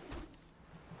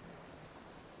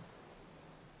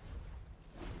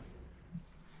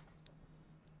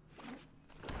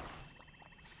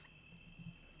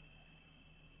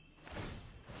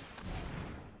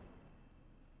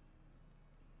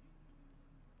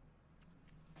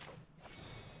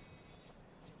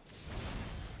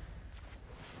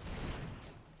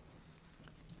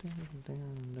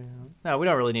 No, we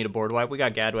don't really need a board wipe. We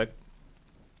got Gadwick.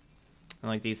 And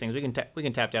like these things, we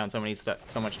can tap down so much stuff.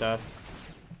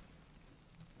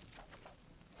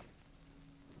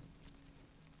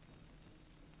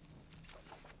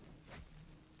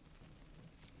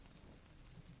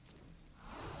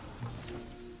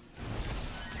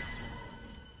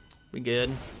 We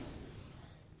good.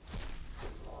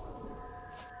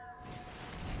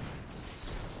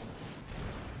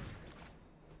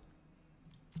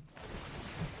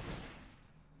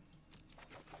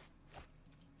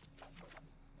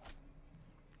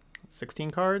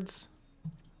 $16 cards.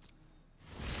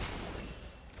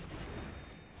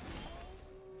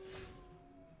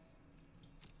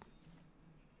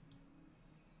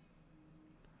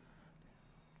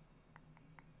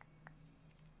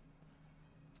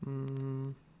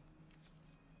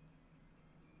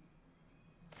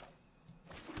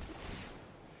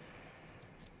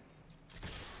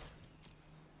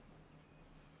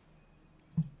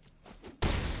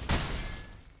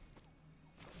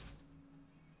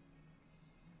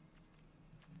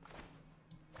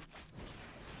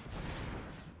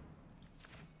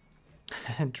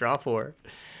 Draw 4.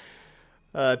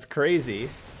 It's crazy.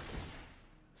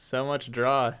 So much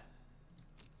draw.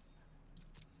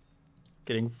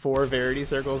 Getting 4 Verity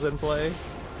Circles in play.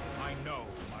 I know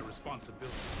my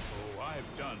responsibility. Oh,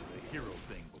 I've done the hero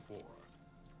thing before.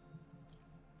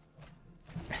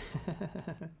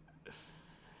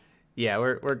 Yeah,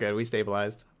 we're good. We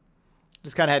stabilized.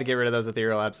 Just kind of had to get rid of those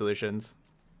ethereal absolutions.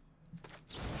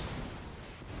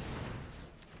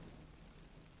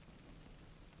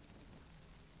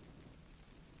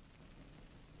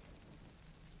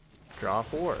 Draw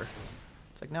 4.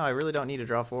 It's like, no, I really don't need to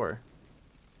draw 4.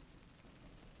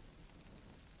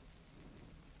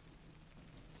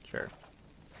 Sure.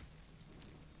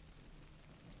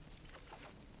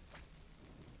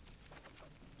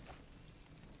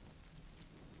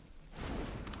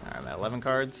 Alright, I'm at 11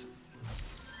 cards.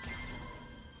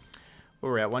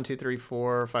 Where we're at? 1, 2, 3,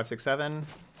 4, 5, 6, 7.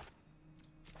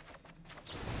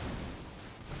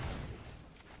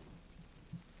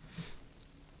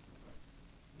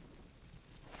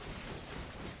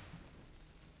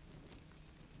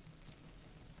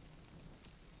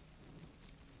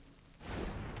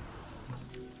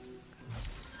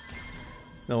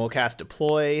 Then we'll cast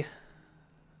Deploy.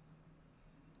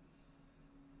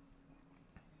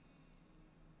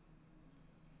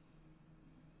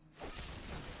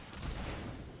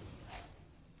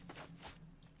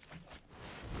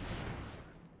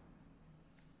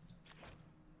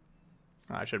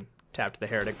 Oh, I should have tapped the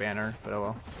Heretic banner, but oh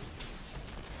well.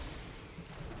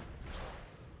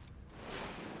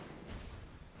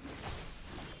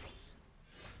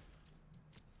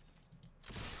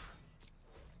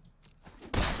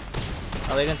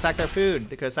 Oh, they didn't sack their food.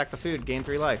 They could have sacked the food. Gain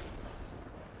 3 life.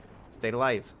 Stayed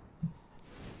alive.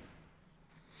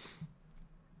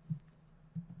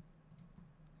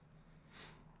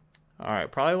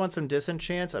 Alright, probably want some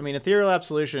disenchants. I mean, Ethereal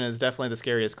Absolution is definitely the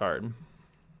scariest card.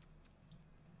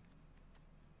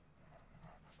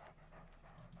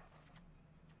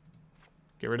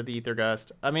 Get rid of the Ether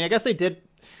Gust. I mean, I guess they did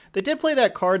play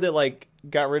that card that, like,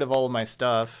 got rid of all of my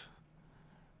stuff.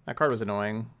 That card was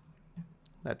annoying.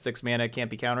 That 6 mana can't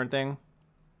be countered thing.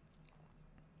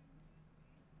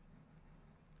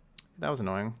 That was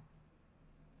annoying.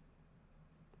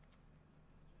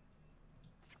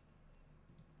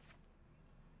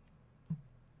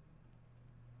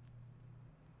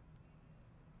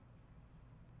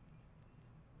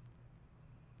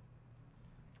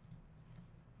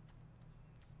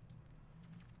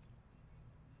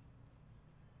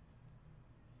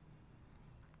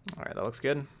 All right, that looks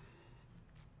good.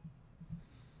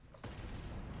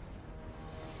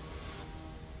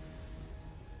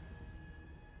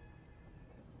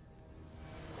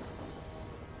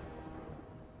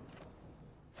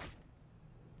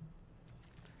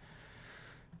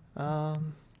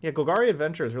 Yeah, Golgari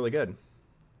Adventure is really good.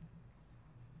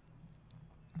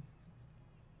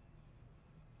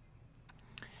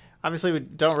 Obviously, we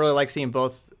don't really like seeing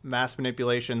both mass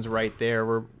manipulations right there.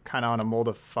 We're kind of on a mold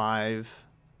of 5.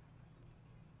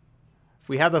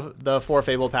 We have the 4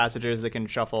 Fabled Passages that can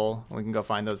shuffle. We can go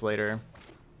find those later.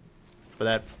 But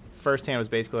that first hand was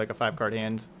basically like a 5-card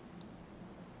hand.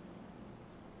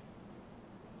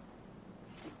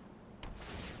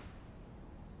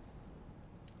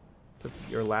 Put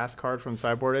your last card from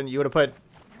sideboard in. You would have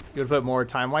put more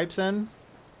Time Wipes in.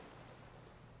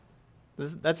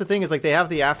 That's the thing, is like they have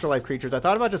the Afterlife creatures. I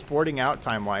thought about just boarding out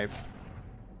Time Wipe.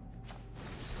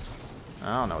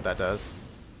 I don't know what that does.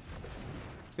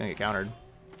 It's gonna get countered.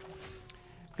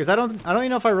 Because I don't even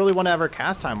know if I really want to ever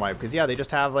cast Time Wipe. Because yeah, they just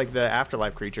have like the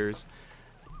Afterlife creatures.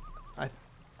 I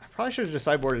probably should have just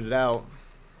sideboarded it out.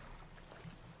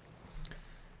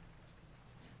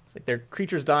 It's like their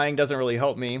creatures dying doesn't really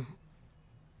help me.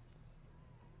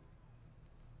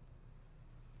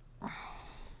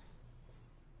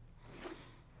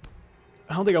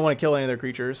 I don't think I want to kill any of their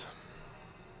creatures.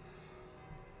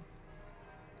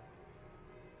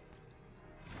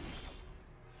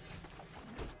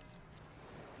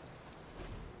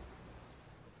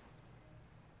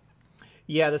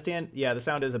 Yeah, the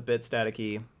sound is a bit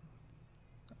staticky.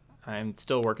 I'm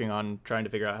still working on trying to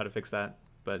figure out how to fix that,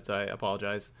 but I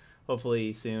apologize.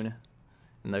 Hopefully soon,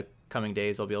 in the coming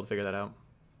days, I'll be able to figure that out.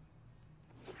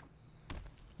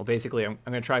 Well, basically, I'm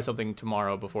going to try something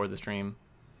tomorrow before the stream.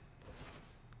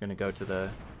 I'm going to go to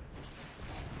the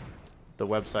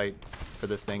website for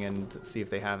this thing and see if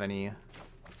they have any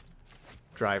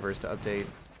drivers to update.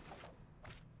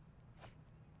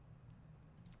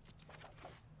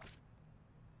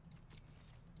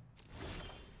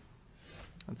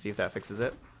 Let's see if that fixes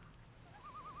it.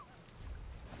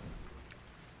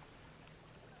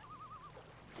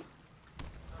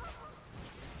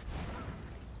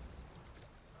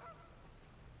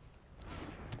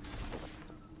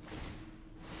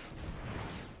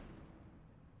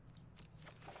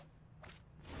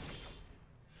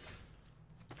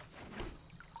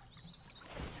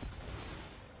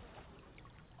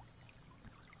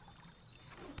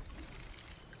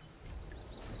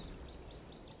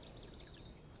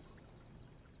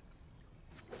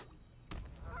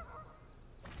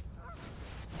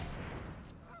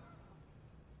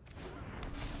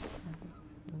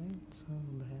 So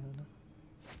bad.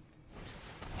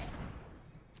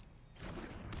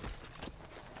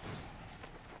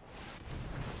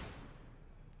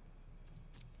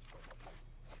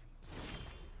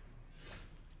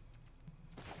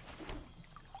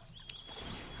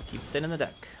 Keep thin in the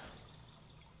deck.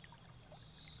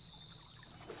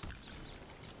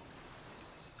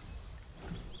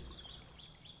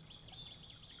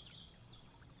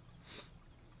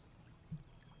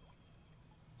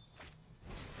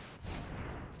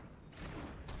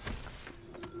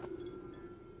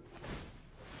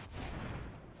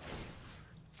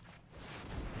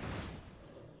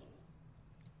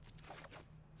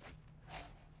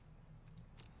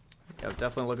 Yeah,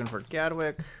 definitely looking for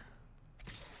Gadwick.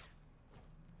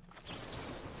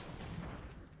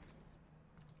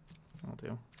 I'll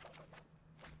do.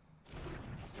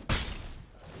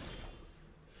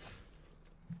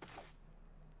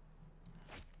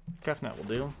 Kefnet will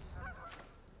do.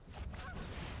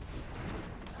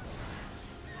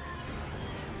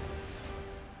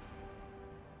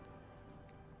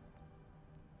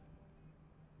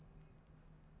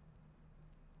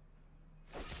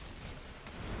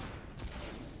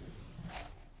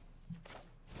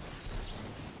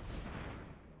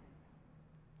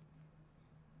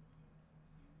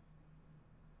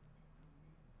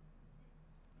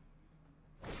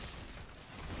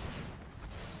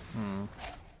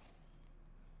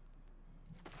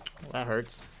 That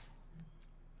hurts.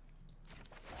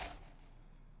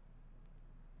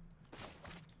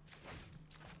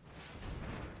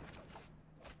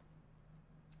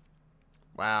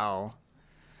 Wow.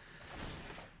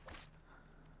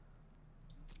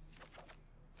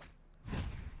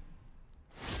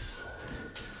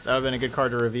 That would have been a good card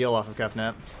to reveal off of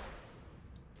Kefnet.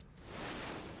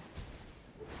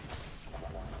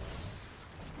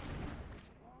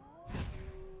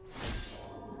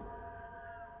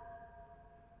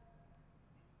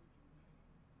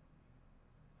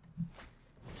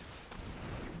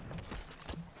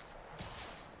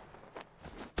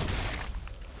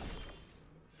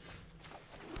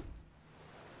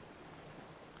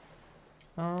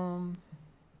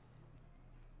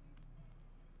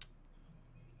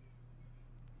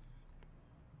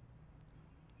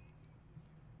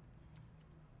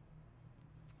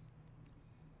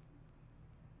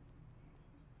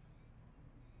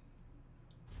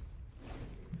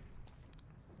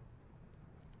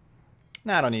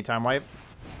 Nah, I don't need time wipe.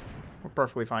 We're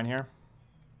perfectly fine here.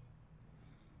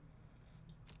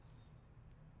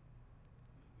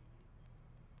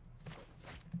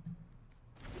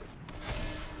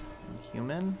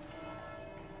 Human.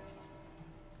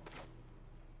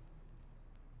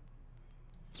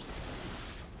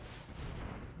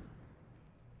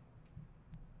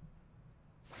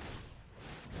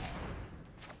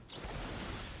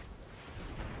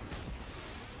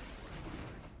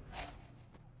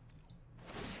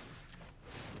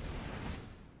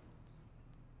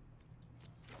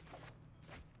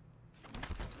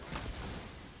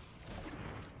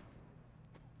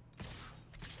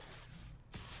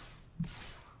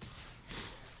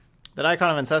 That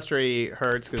Icon of Ancestry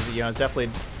hurts because, you know, I was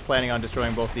definitely planning on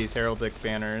destroying both these heraldic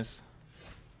banners.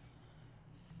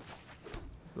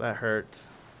 So that hurt.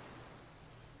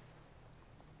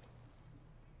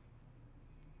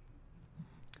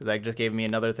 Because that just gave me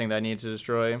another thing that I needed to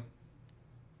destroy.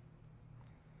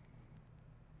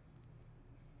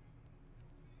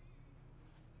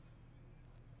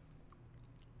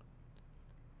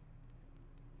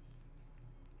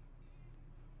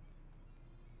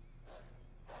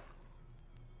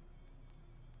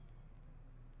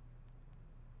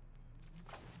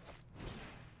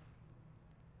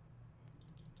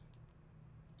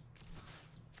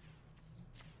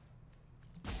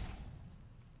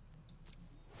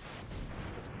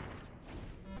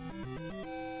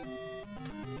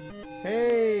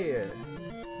 Hey!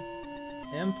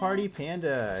 M-Party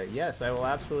Panda. Yes, I will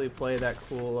absolutely play that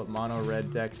cool mono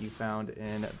red deck you found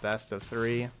in Best of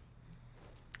 3.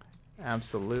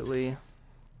 Absolutely.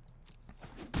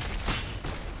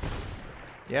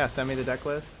 Yeah, send me the deck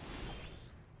list.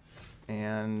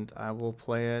 And I will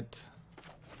play it.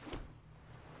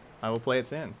 I will play it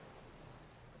soon.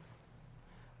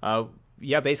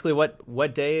 Yeah, basically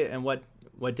what day and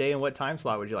what time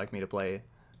slot would you like me to play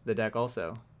the deck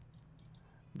also?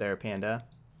 There, Panda.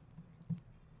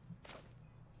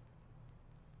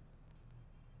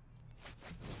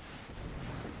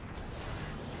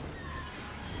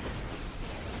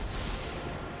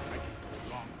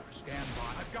 Stand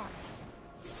by. I've got it.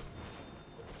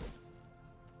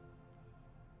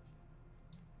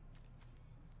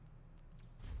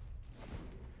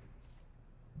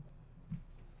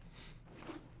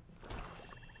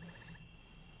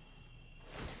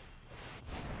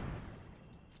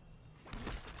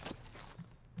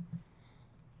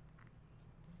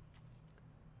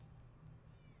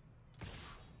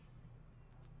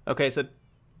 Okay, so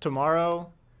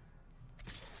tomorrow.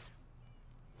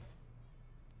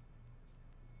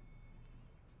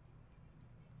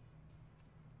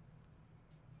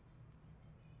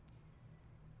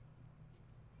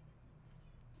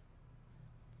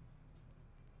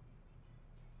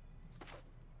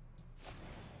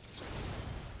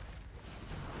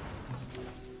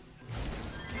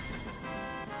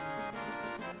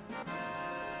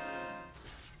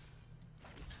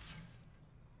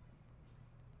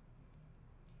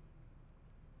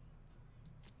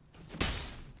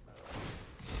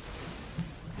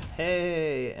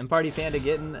 Hey, and Party Panda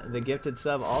getting the gifted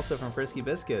sub also from Frisky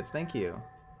Biscuits. Thank you.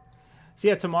 So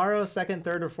yeah, tomorrow, second,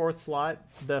 third, or fourth slot.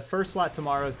 The first slot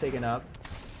tomorrow is taken up.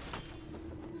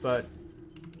 But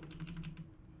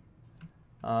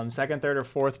second, third, or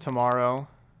fourth tomorrow.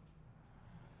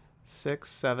 6,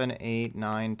 7, 8,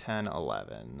 9, 10,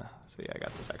 11. So yeah, I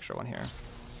got this extra one here.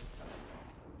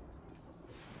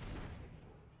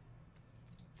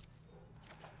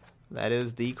 That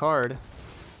is the card.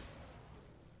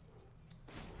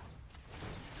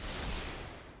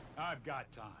 I've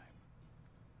got time.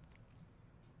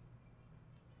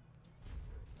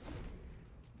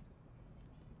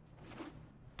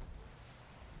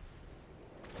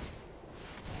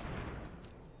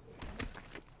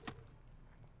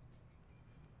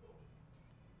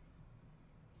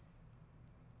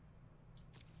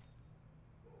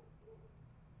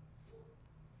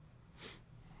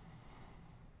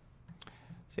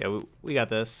 So yeah, we got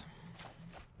this.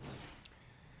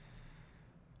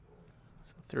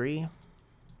 So 3.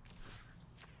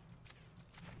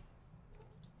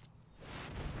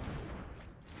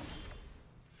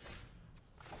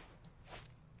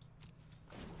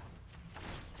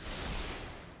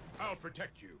 I'll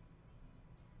protect you.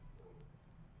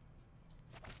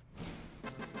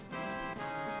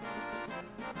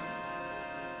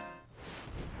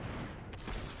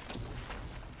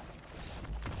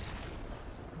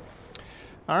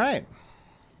 All right.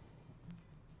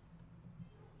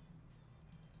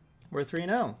 We're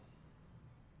 3-0.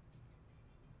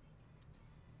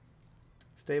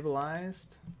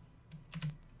 Stabilized.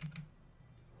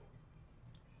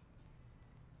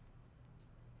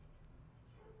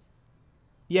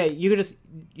 Yeah, you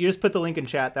just put the link in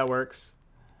chat. That works.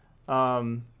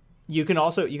 You can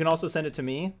also send it to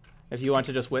me if you want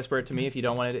to just whisper it to me if you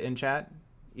don't want it in chat.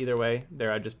 Either way,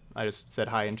 there I just said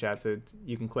hi in chat, so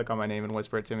you can click on my name and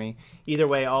whisper it to me. Either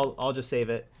way, I'll just save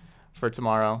it for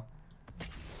tomorrow.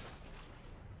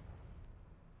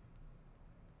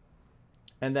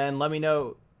 And then let me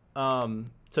know.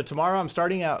 So tomorrow I'm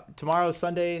starting out. Tomorrow's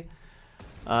Sunday,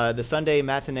 the Sunday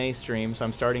matinee stream. So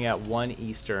I'm starting at 1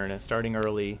 Eastern, starting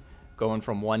early, going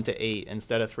from 1 to 8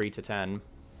 instead of 3 to 10.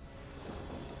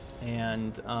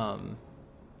 And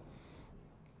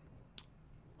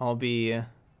I'll be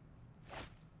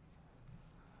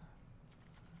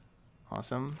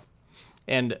awesome.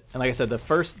 And like I said, the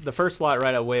first slot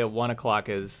right away at 1 o'clock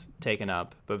is taken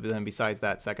up. But then besides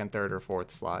that, second, third, or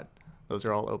fourth slot, those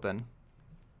are all open.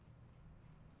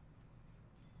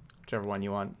 Whichever one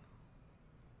you want.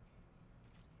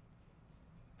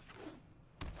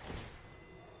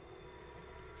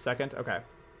 Second? Okay.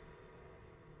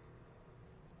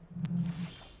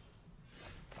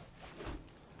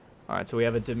 Alright, so we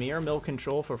have a Dimir Mill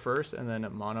Control for first, and then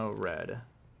Mono Red.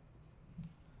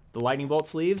 The Lightning Bolt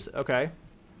sleeves? Okay.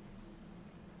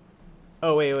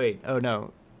 Oh, wait. Oh,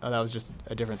 no. Oh, that was just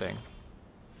a different thing.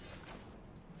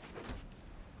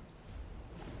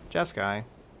 Jeskai.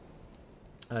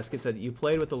 Skid said, you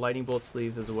played with the Lightning Bolt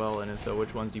sleeves as well, and if so,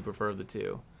 which ones do you prefer of the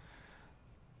two?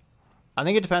 I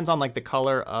think it depends on, like, the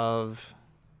color of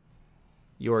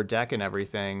your deck and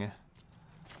everything.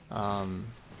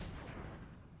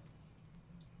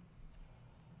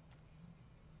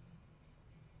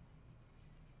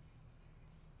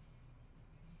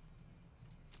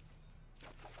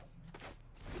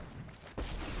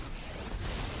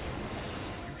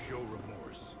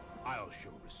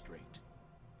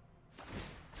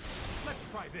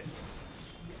 Try this.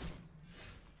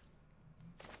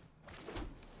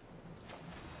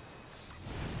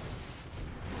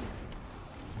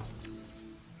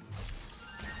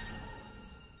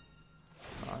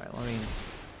 All right, let me.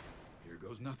 Here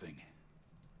goes nothing.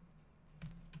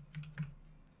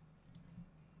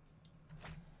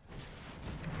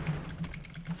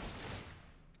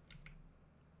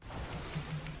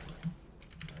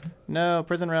 No,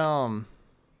 Prison Realm.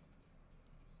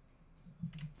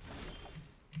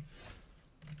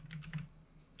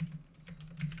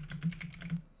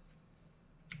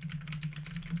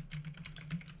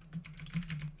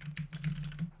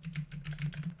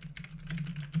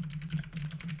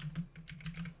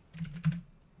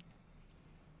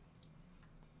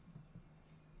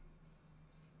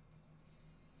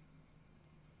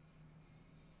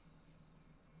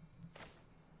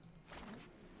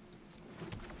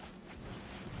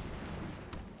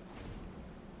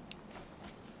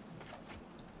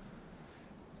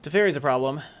 Teferi's a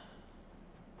problem.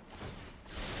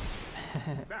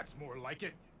 That's more like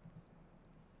it.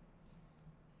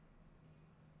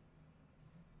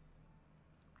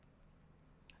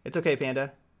 It's okay,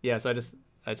 Panda. Yeah, so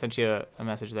I sent you a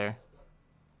message there.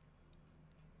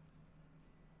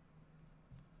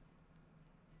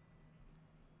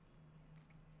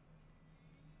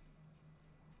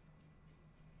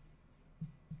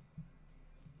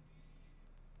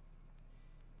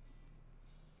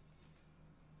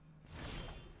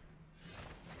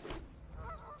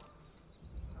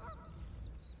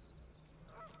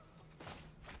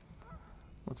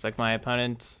 Looks like my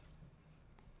opponent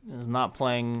is not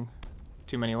playing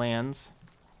too many lands.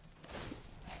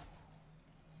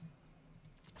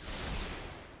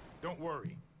 Don't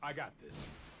worry, I got this.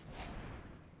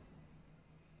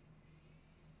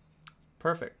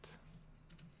 Perfect.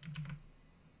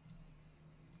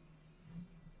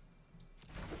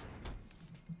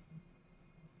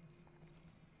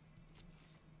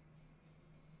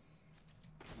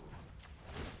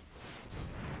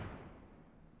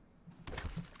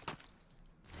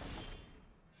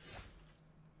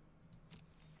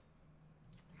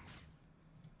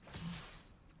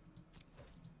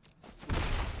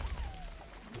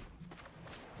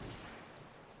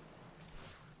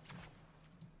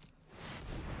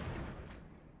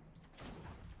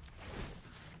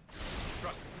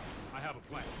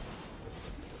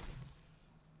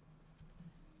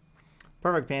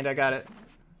 Perfect, Panda. I got it.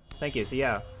 Thank you. So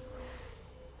yeah,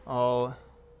 I'll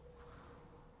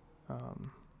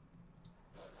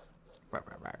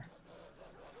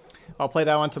I'll play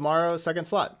that one tomorrow, second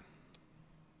slot.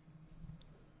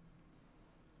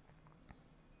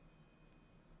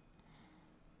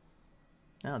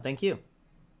 Oh, thank you.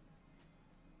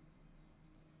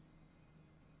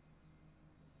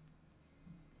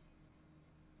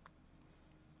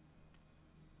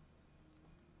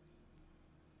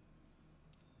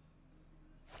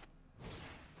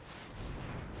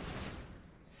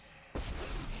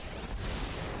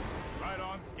 Right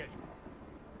on schedule.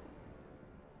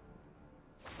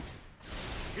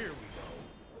 Here we go.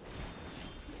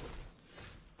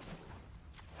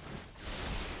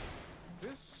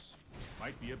 This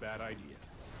might be a bad idea.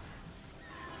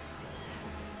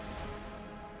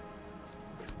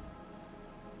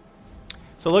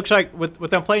 So it looks like with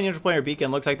them playing Interplanar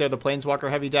Beacon, looks like they're the Planeswalker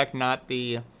heavy deck, not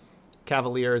the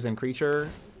Cavaliers and Creature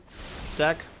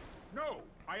deck. No,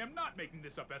 I am not making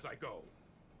this up as I go.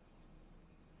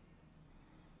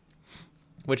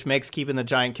 Which makes keeping the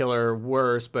Giant Killer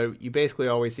worse, but you basically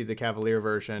always see the Cavalier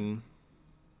version.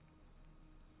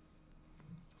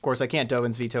 Of course, I can't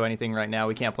Dovin's Veto anything right now.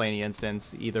 We can't play any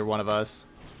instants, either one of us.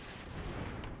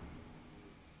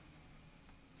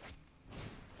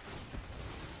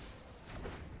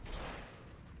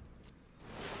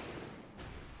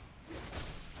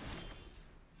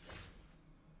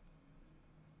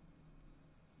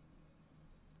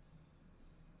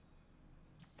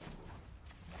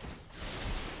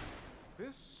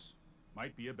 This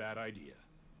might be a bad idea.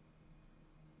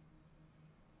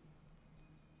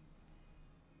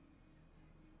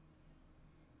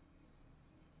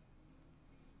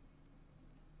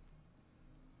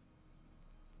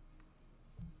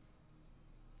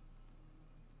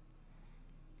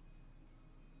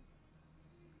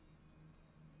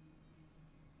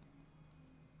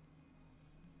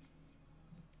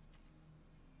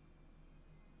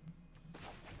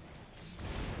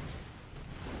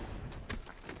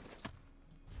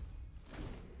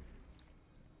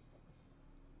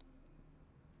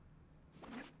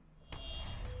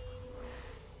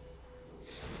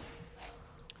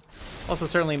 Also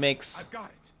certainly makes I've got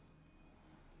it.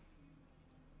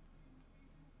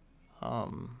 I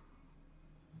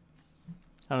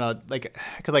don't know, like,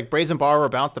 because like Brazen Borrower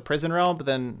bounce the Prison Realm, but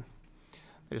then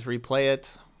they just replay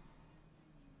it.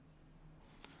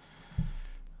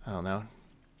 I don't know.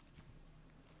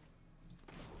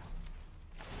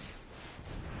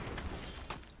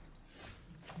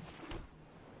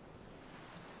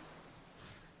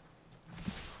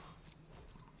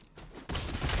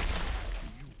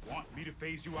 To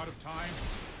phase you out of time?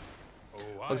 Oh,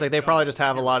 Looks like they probably just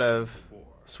have a lot of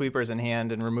sweepers in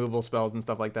hand and removal spells and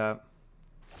stuff like that.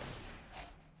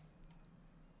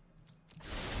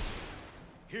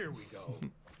 Here we go.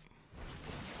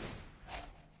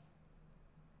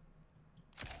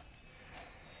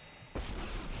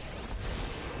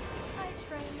 I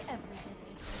train every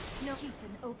day. No, keep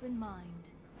an open mind.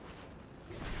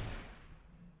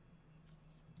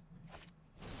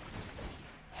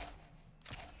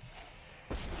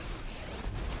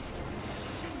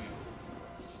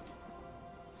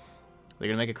 They're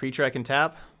gonna make a creature I can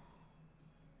tap.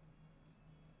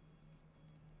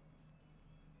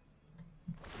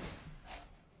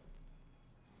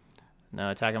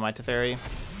 No, attacking my Teferi.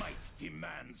 Might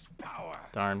demands power.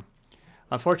 Darn.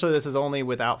 Unfortunately, this is only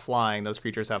without flying. Those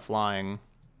creatures have flying.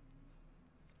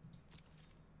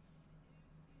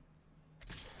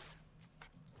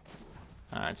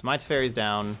 Alright, so my Teferi's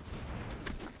down.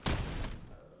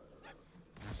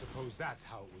 I suppose that's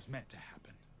how it was meant to happen.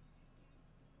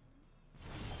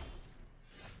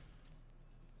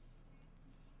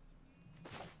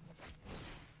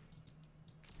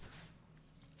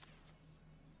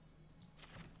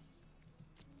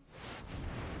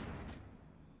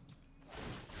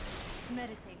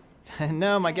 Meditate.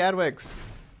 No, my Gadwicks.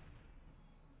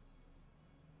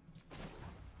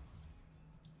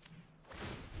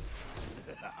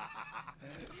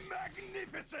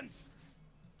 Magnificent!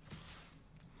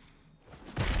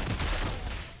 I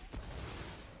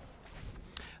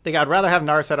think I'd rather have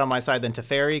Narset on my side than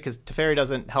Teferi, because Teferi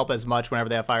doesn't help as much whenever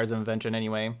they have Fires of Invention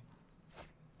anyway.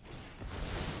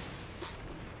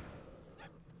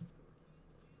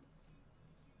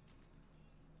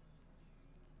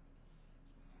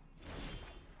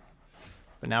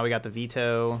 But now we got the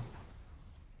Veto.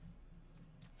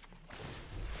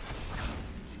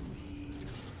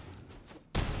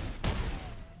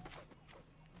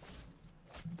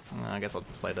 I guess I'll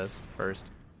play this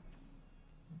first.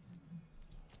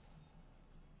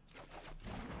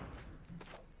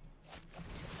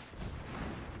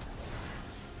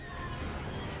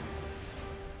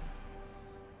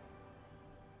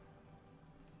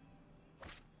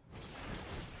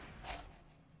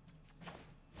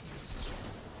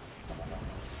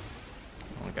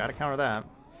 Gotta counter that.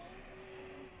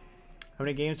 How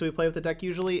many games do we play with the deck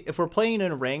usually? If we're playing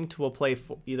in ranked, we'll play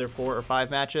either 4 or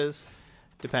 5 matches,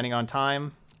 depending on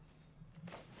time.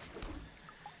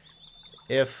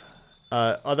 If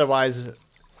otherwise,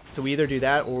 so we either do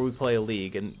that or we play a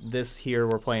league. And this here,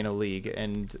 we're playing a league.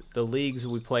 And the leagues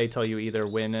we play till you either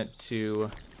win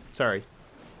to... Sorry.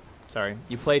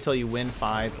 You play till you win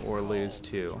 5 or lose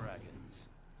 2.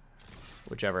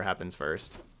 Whichever happens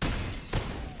first.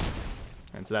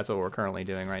 And so that's what we're currently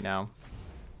doing right now.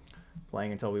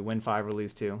 Playing until we win 5 or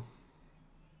lose 2.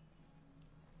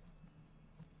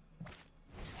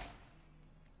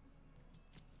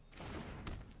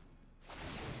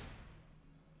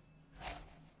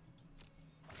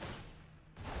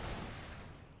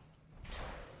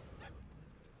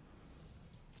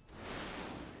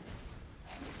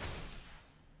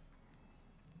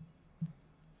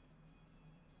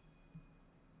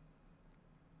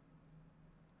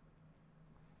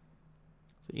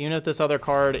 So even if this other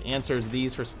card answers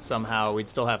these for somehow, we'd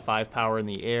still have 5 power in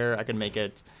the air. I can make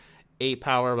it 8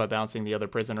 power by bouncing the other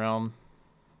Prison Realm.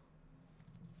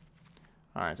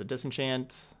 Alright, so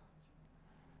Disenchant.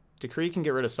 Decree can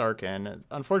get rid of Sarkin.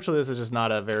 Unfortunately, this is just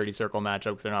not a Verity Circle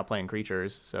matchup because they're not playing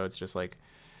creatures, so it's just like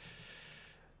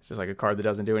a card that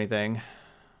doesn't do anything.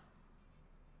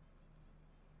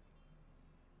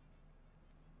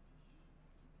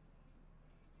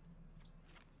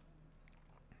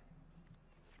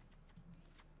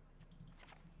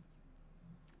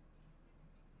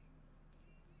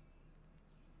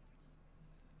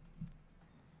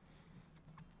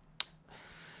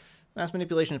 Mass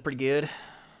Manipulation is pretty good.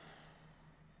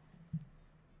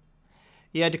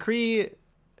 Yeah, Decree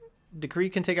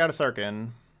can take out a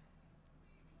Sarkin.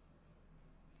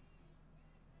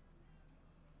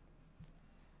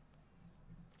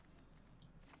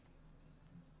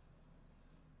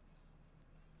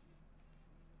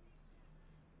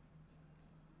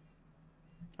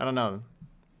 I don't know.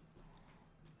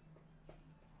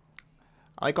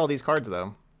 I like all these cards,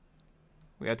 though.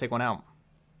 We gotta take one out.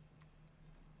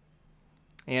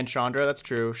 And Chandra, that's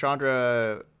true.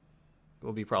 Chandra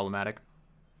will be problematic.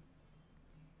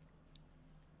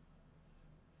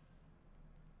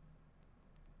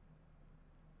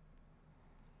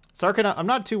 Sarkin, I'm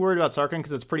not too worried about Sarkin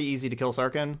because it's pretty easy to kill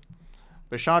Sarkin.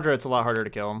 But Chandra, it's a lot harder to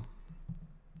kill him.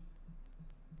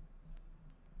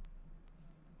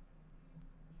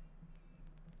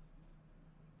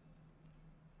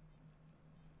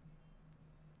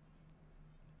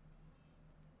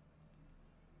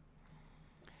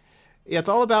 Yeah, it's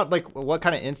all about like what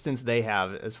kind of instance they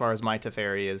have as far as my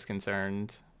Teferi is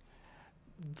concerned.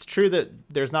 It's true that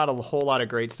there's not a whole lot of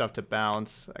great stuff to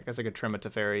bounce. I guess I could trim a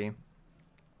Teferi.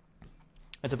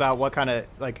 It's about what kind of,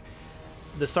 like,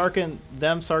 the Sarkin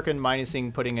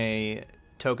minusing putting a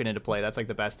token into play. That's like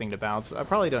the best thing to bounce. I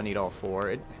probably don't need all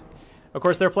 4. Of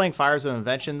course, they're playing Fires of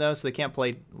Invention though, so they can't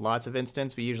play lots of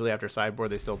instants, but usually after sideboard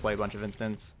they still play a bunch of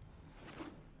instants.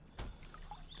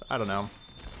 So, I don't know.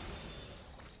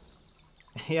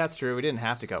 Yeah, it's true. We didn't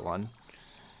have to cut one.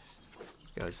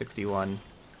 Go 61.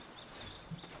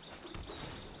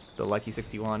 The lucky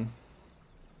 61.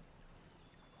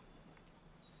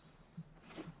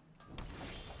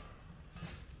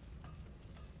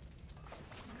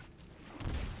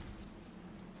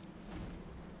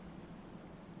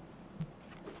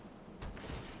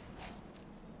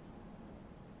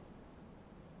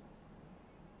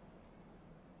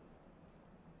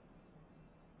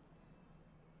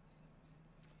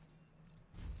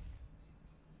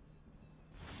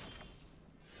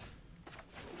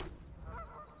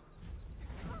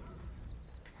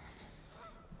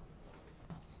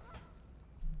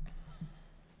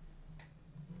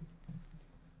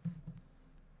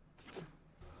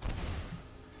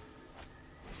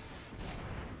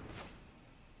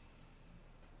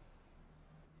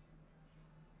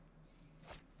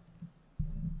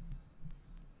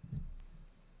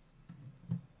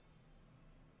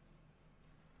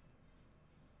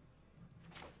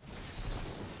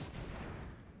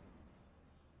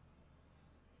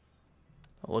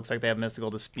 It looks like they have Mystical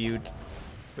Dispute,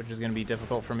 which is going to be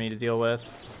difficult for me to deal with.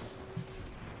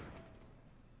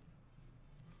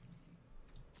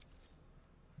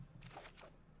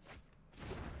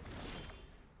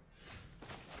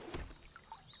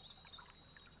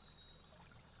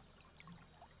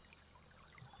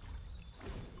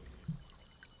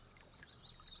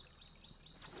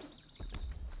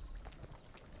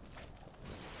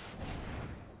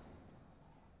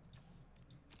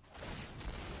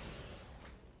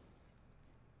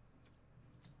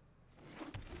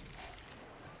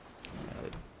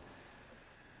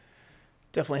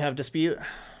 Definitely have Dispute.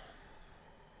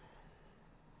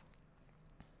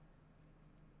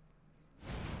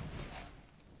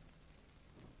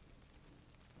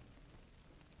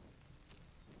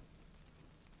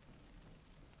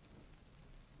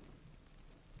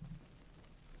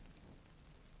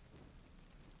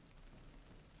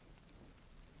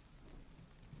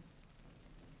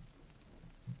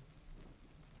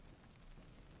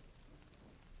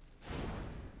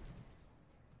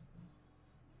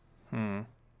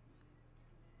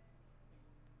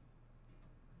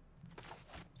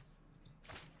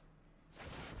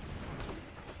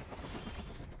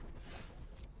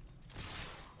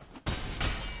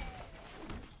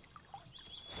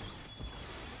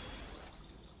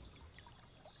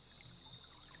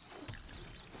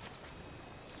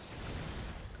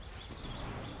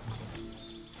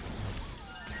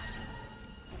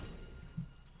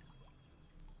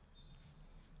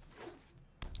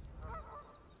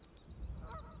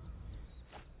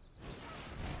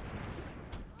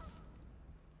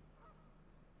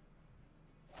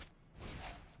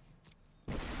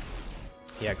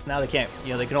 Yeah, 'cause now they can't,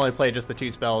 you know, they can only play just the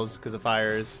 2 spells because of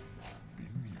fires. I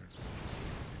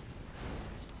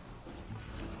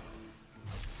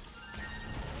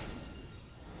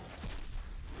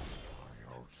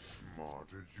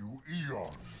outsmarted you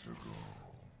eons ago.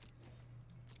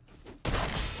 Your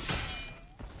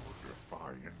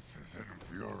defiance is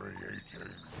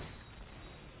infuriating.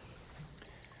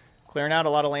 Clearing out a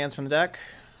lot of lands from the deck.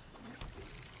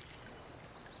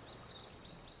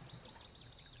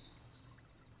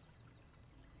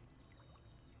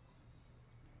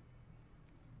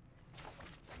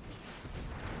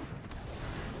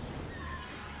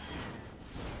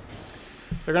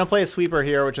 They're going to play a sweeper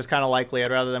here, which is kind of likely.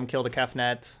 I'd rather them kill the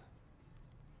Kefnet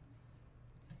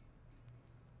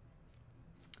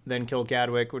than kill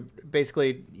Gadwick. Would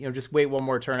basically, you know, just wait one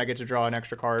more turn. I get to draw an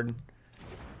extra card.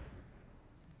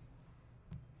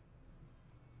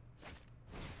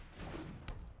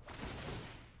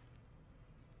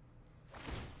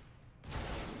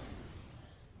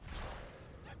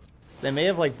 They may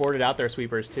have, like, boarded out their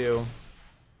sweepers, too.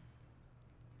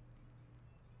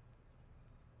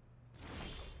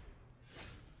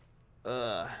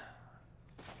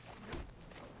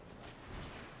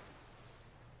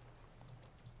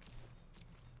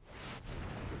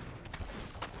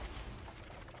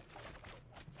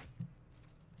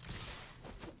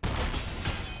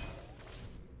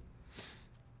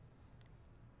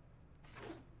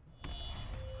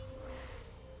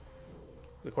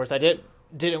 Of course, I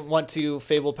didn't want to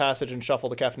Fable Passage and shuffle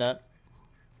the Kefnet.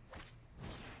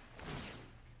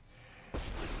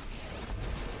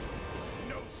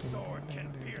 No sword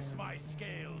can pierce my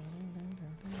scales.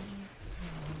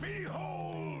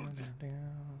 Behold!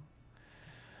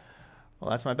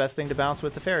 Well, that's my best thing to bounce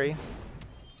with the fairy.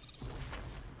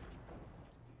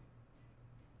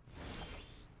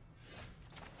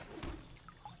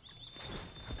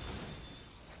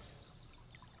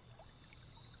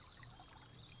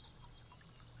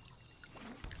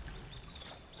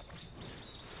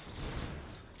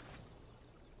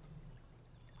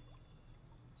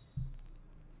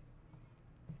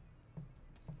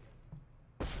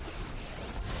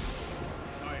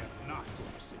 I am not going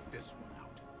to sit this one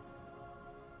out.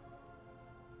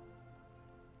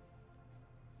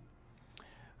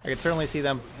 I could certainly see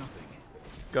them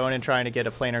going and trying to get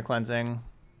a planar cleansing.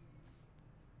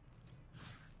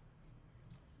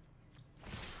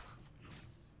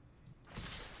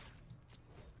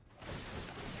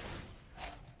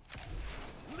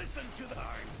 Listen to the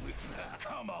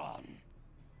come on.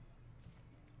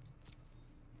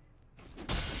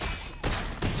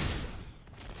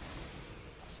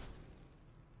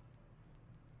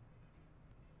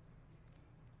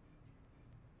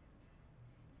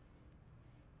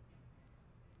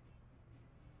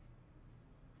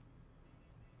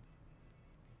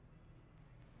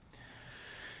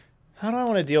 How do I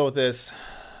want to deal with this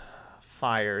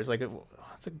fires? Like,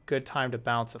 it's a good time to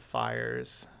bounce a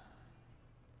fires.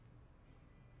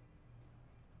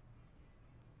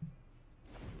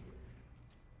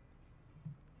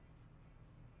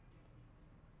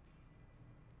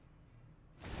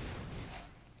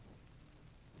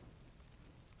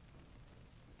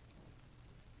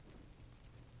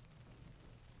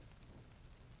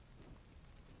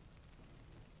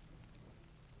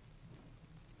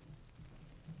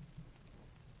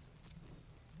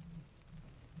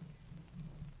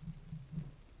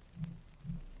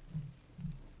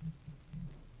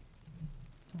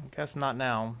 Guess not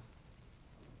now.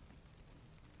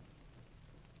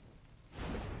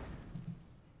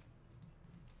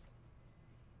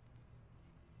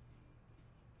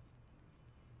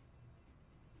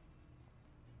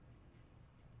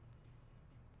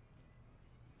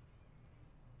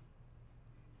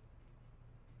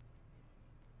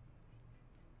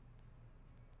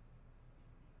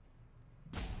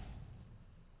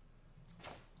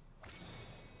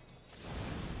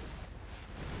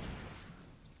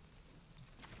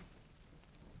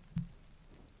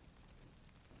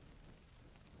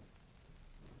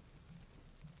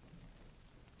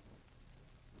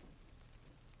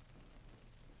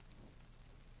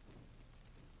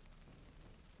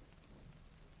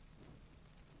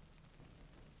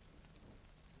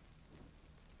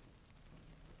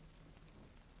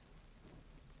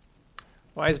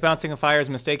 Why is bouncing a fires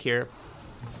a mistake here?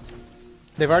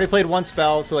 They've already played one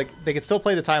spell, so like they could still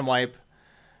play the time wipe,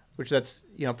 which that's,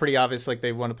 you know, pretty obvious. Like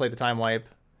they want to play the time wipe,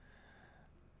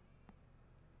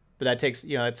 but that takes,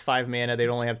 you know, that's 5 mana. They'd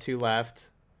only have 2 left.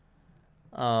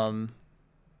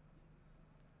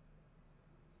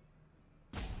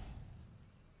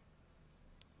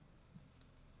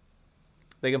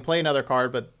 They can play another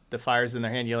card, but the fire's in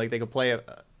their hand. You know, like they could play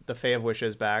the Fae of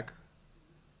Wishes back.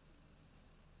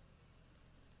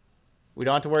 We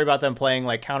don't have to worry about them playing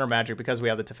like counter magic because we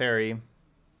have the Teferi.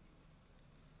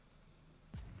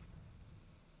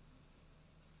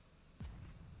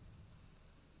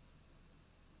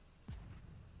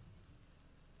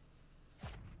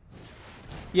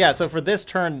 Yeah, so for this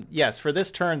turn, yes, for this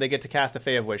turn they get to cast a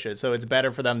Fae of Wishes, so it's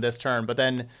better for them this turn, but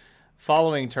then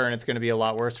following turn it's going to be a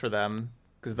lot worse for them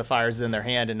because the fire's in their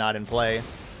hand and not in play.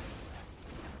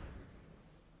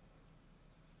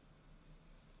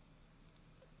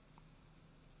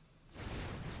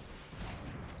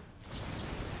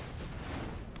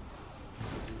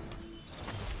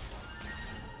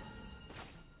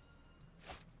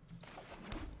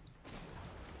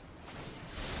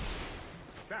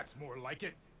 That's more like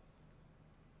it.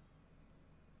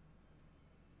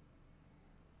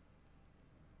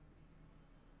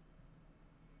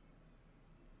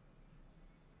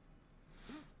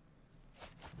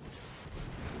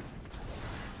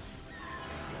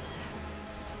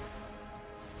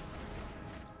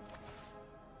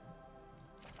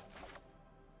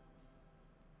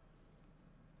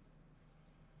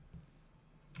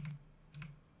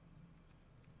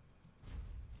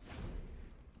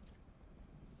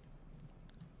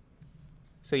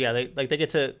 So yeah, they get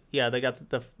to, yeah, they got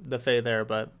the Fae there,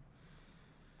 but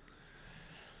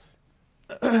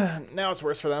now it's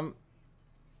worse for them.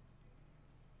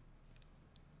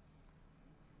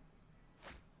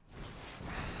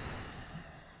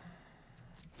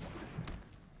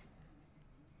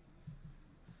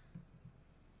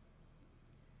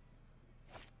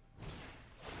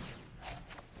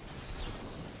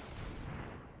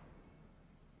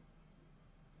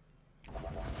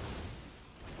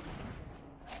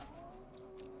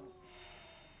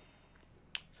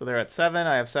 So they're at 7.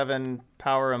 I have 7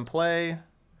 power in play.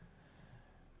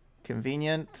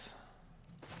 Convenient.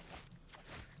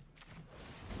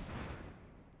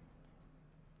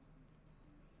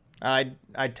 I'd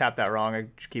tap that wrong. I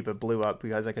should keep it blue up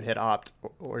because I could hit opt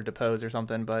or depose or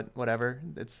something, but whatever.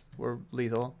 We're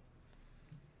lethal.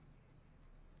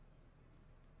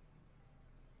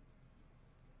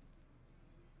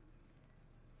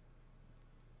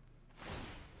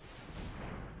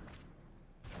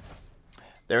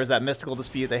 There was that mystical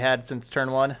dispute they had since turn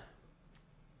 1.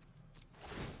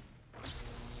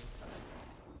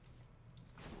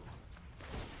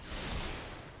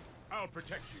 I'll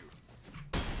protect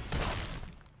you.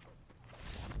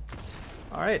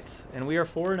 All right, and we are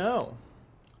 4-0.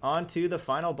 On to the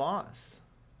final boss.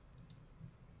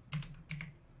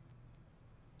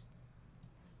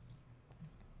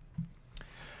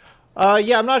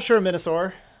 Yeah, I'm not sure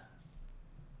Minosaur.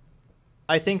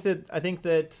 I think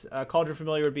that Cauldron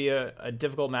Familiar would be a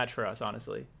difficult match for us,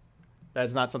 honestly.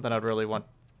 That's not something I'd really want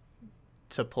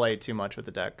to play too much with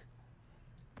the deck.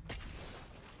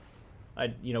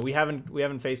 We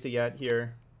haven't faced it yet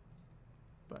here.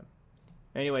 But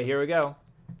anyway, here we go.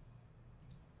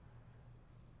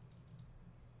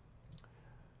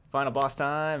 Final boss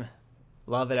time.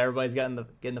 Love it. Everybody's getting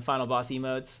the final boss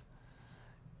emotes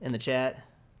in the chat.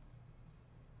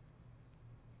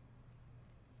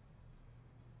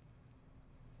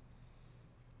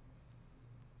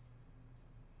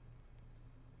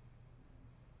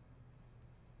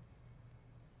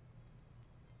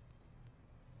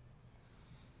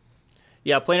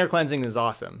 Yeah, planar cleansing is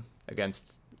awesome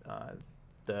against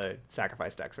the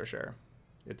sacrifice decks for sure.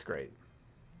 It's great.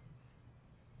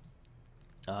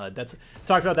 That's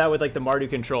talked about that with like the Mardu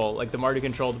control. Like the Mardu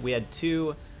control, we had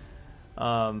 2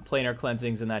 planar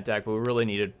cleansings in that deck, but we really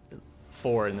needed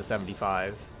 4 in the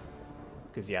 75.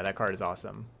 Because yeah, that card is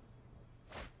awesome.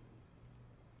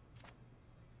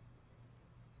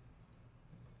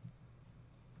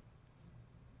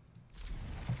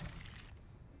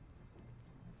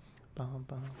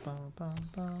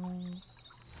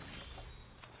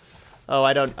 Oh,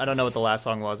 I don't know what the last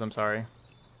song was. I'm sorry.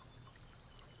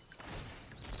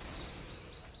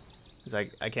 Cuz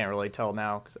I can't really tell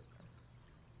now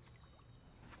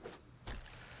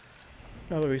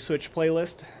now that we switch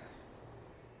playlist.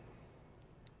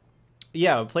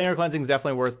 Yeah, planar cleansing is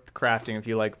definitely worth crafting if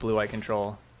you like blue-white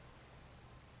control.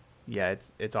 Yeah,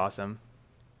 it's awesome.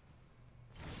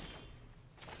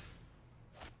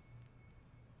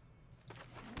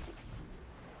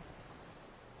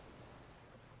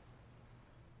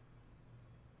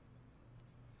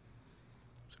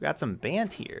 So we got some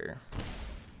Bant here.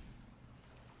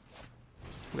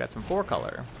 We got some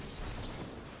 4-color.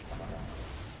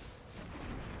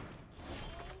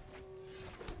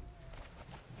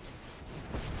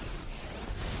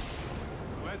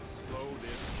 Let's slow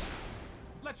this.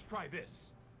 Let's try this.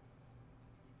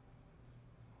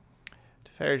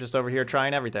 Teferi's just over here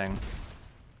trying everything.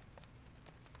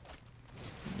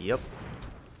 Yep.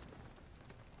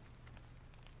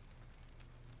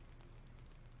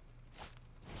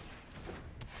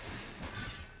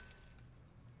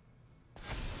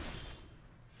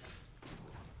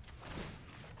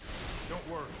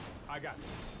 I got it.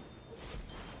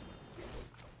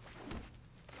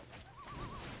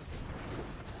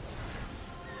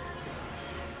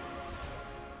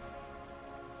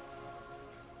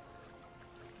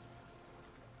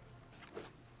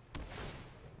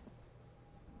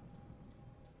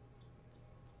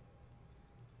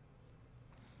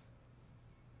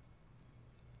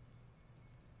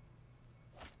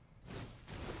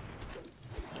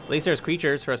 At least there's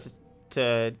creatures for us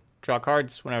to draw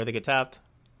cards whenever they get tapped.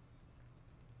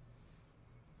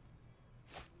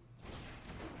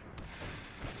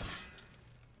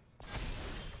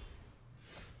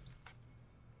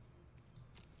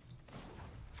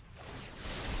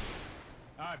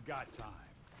 I've got time.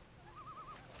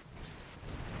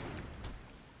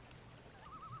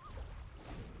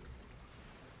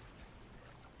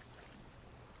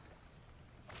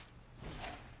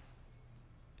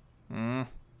 Hmm.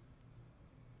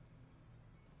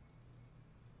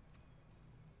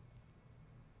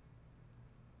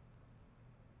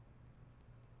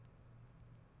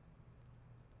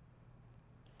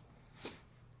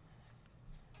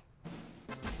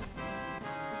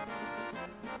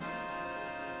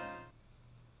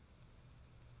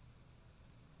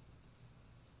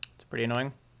 It's pretty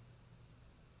annoying.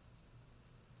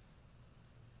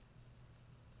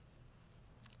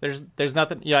 There's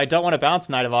nothing. Yeah, I don't want to bounce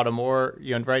Knight of Autumn, or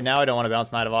right now I don't want to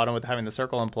bounce Knight of Autumn with having the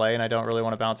circle in play, and I don't really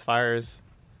want to bounce fires.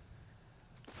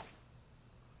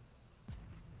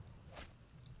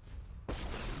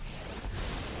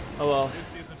 Oh well.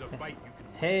 This isn't a fight you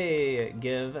can Hey,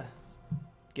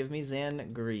 give me Zan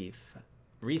Grief.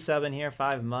 Resub in here,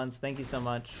 5 months. Thank you so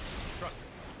much. trust me.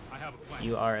 I have a plan.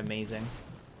 You are amazing.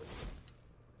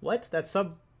 What? That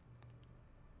sub.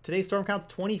 Today's storm count's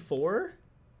 24?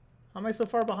 How am I so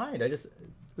far behind?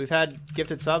 We've had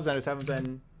gifted subs, and I just haven't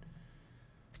been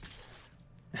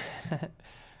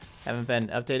haven't been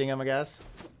updating them, I guess.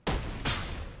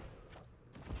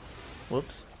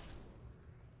 Whoops.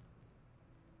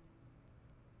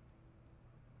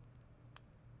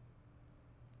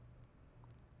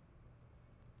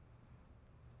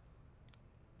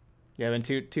 Yeah, I've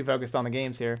been too focused on the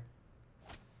games here.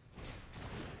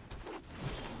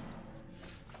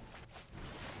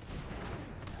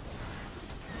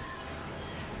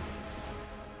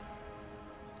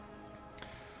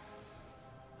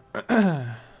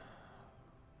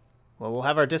 Well, we'll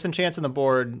have our disenchants on the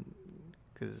board,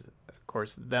 because, of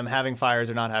course, them having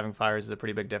fires or not having fires is a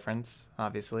pretty big difference,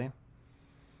 obviously.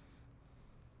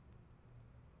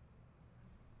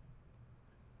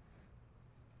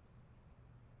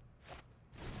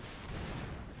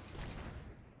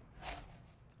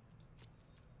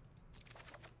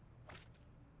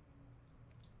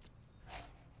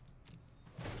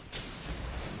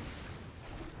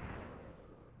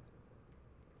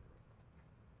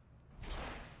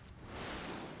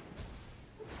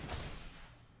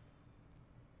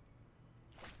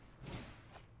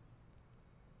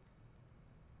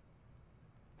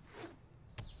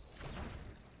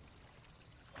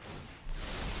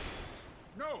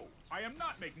 No, I am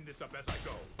not making this up as I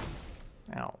go.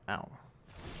 Ow, ow.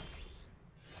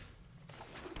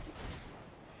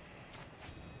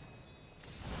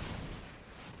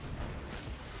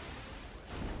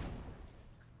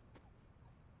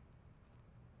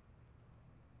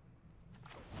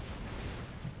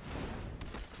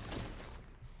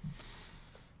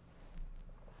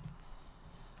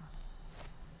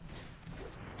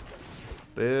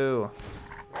 Boo.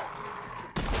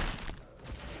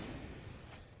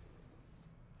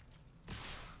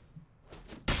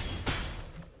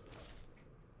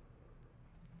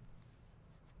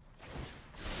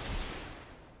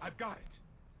 I've got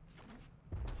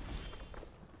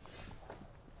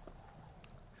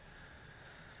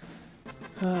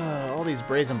it. All these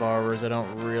brazen borrowers I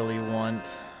don't really want.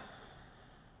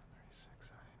 36,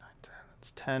 79, 10.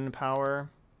 That's 10 power.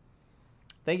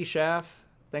 Thank you, Shaft.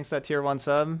 Thanks for that tier 1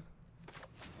 sub.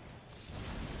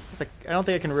 It's like, I don't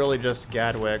think I can really just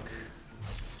Gadwick.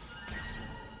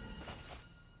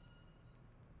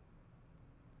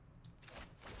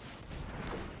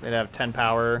 They'd have 10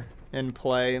 power in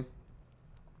play.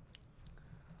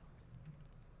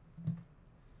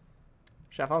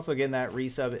 Chef also getting that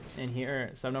resub in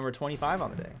here, sub number 25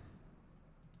 on the day.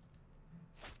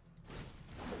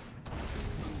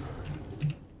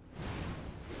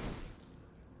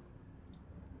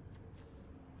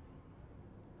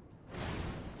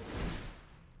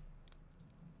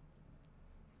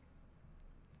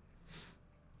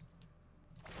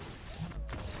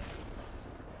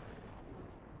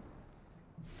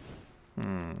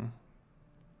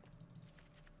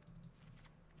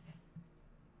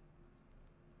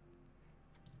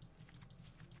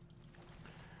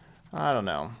 I don't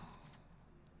know.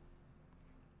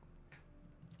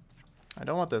 I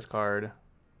don't want this card.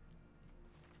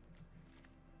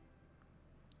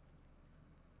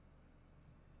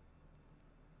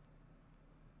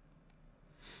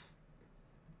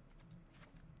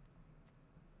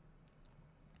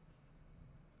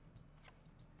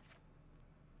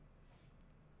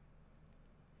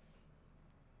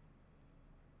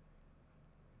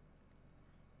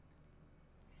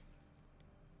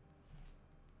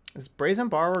 Is Brazen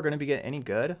Borrower going to be get any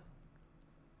good?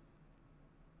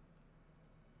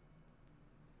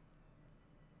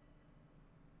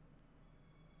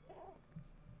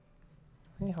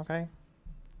 Okay.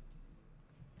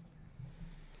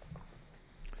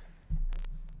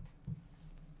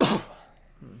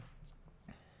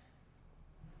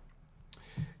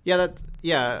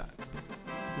 Yeah.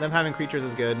 Them having creatures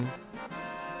is good.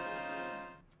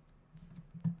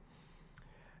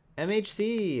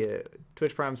 MHC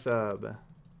Twitch Prime sub.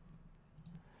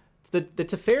 The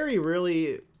Teferi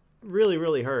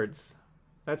really hurts.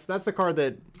 That's the card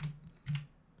that.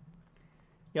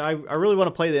 Yeah, I really want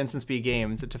to play the instant speed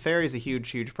games. The Teferi is a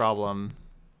huge problem.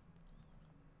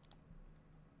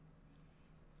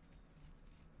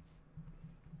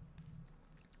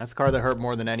 That's the card that hurt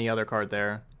more than any other card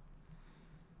there.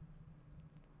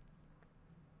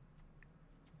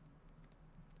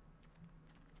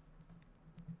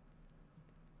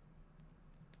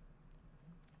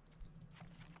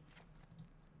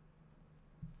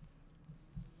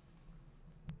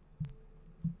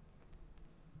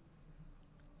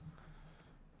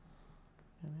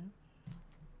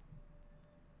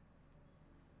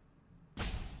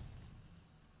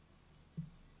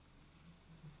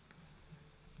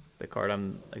 The card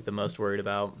I'm like the most worried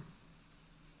about.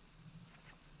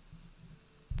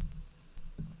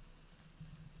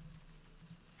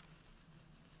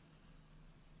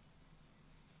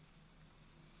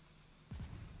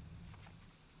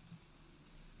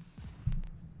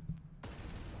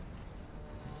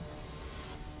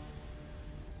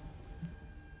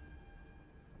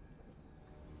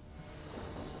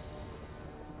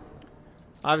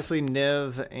 Obviously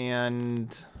Niv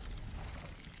and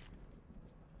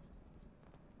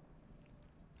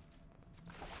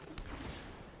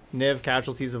Niv,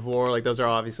 Casualties of War, like those are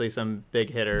obviously some big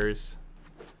hitters.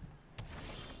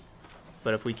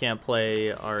 But if we can't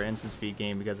play our instant speed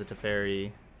game because of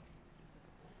Teferi,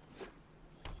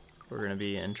 we're going to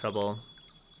be in trouble.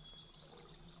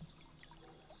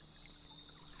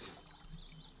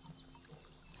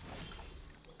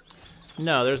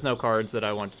 No, there's no cards that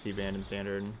I want to see banned in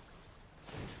Standard.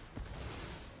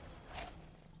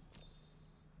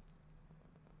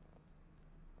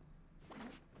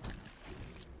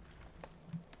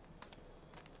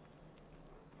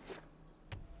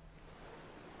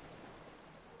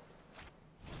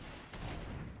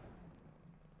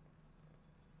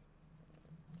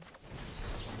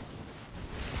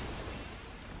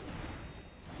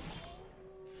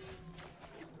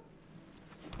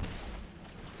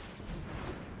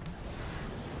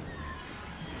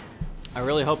 I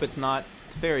really hope it's not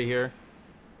Teferi here.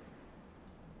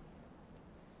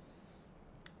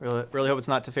 Really hope it's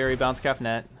not Teferi Bounce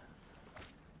Kefnet.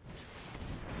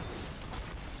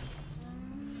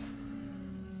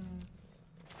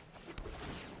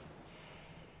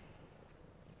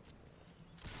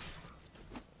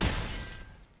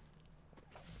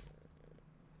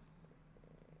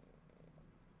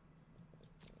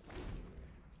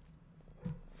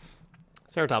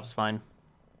 Ceratop's fine.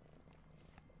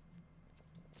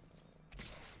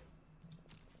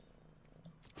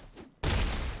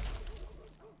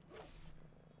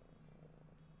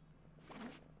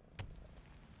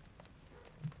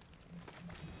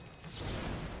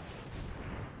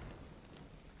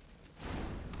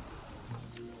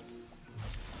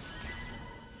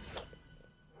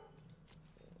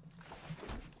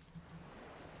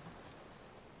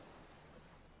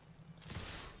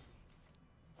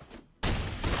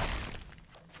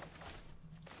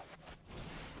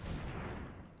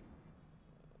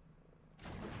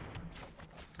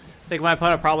 I think my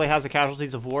opponent probably has the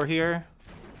Casualties of War here.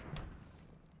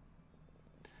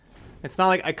 It's not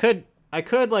like I could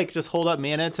like just hold up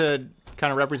mana to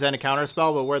kind of represent a counter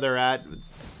spell, but where they're at,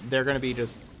 they're just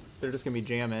gonna be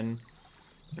jamming.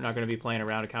 They're not gonna be playing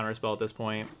around a counter spell at this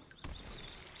point.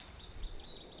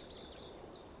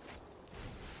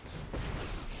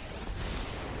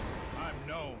 I'm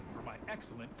known for my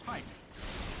excellent timing.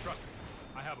 Trust me,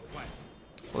 I have a plan.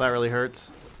 Well, that really hurts.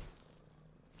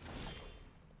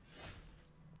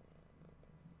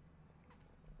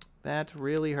 That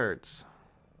really hurts.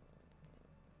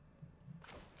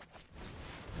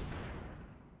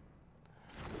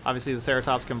 Obviously, the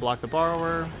Ceratops can block the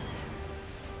Borrower.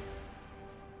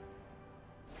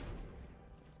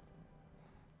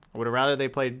 I would have rather they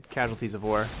played Casualties of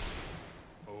War.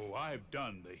 Oh, I've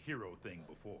done the hero thing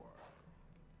before.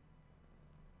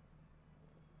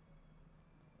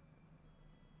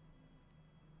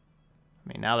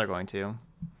 I mean, now they're going to.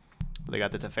 They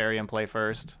got the Teferi in play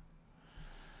first.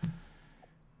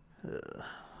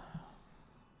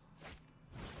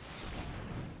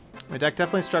 My deck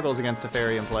definitely struggles against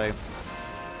Teferi in play.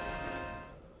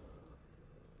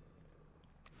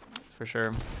 That's for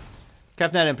sure.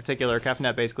 Kefnet in particular.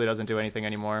 Kefnet basically doesn't do anything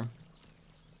anymore.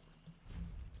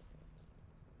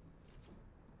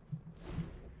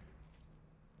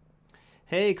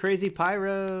 Hey, Crazy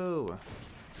Pyro!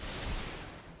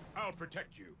 I'll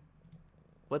protect you.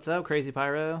 What's up, Crazy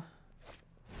Pyro?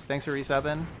 Thanks for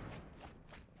resubbing.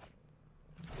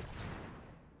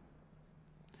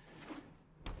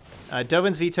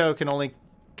 Dovin's Veto can only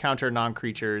counter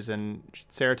non-creatures, and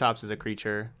Ceratops is a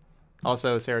creature.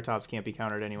 Also, Ceratops can't be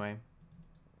countered anyway.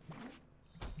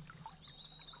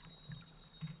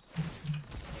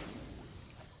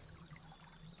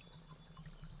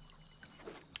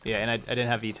 Yeah, and I didn't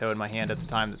have Veto in my hand at the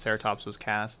time that Ceratops was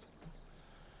cast.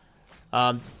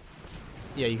 Yeah,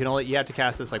 you have to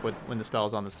cast this like when the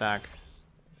spell's on the stack.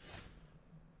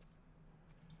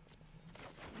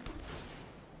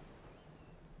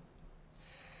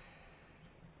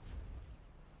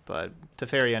 But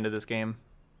Teferi ended this game.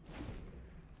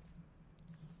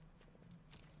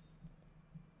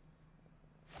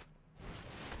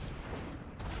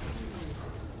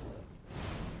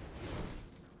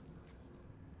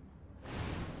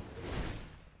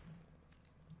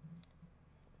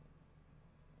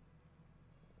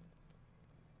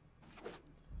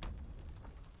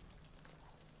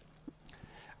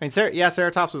 I mean, yeah,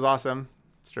 Ceratops was awesome.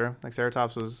 It's true. Like,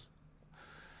 Ceratops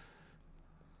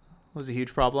was a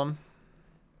huge problem.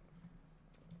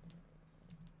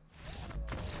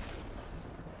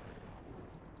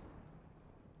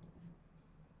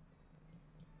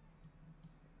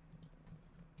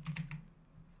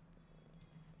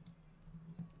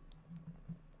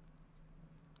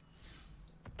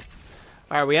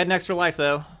 All right, we had an extra life,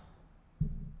 though.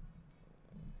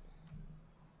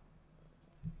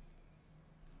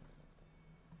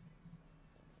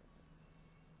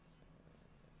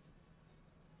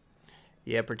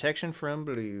 Yeah, protection from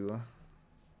blue.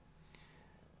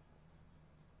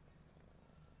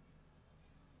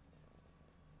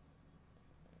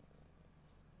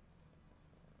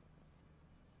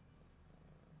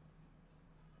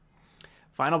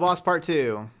 Final boss part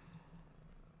 2.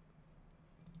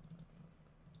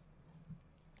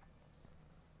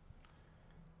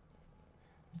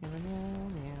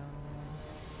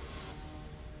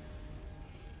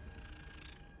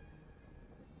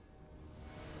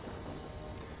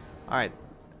 All right,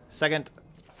 second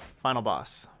final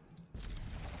boss.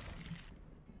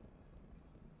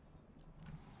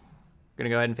 Gonna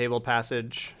go ahead and Fabled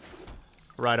Passage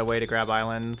right away to grab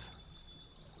Island.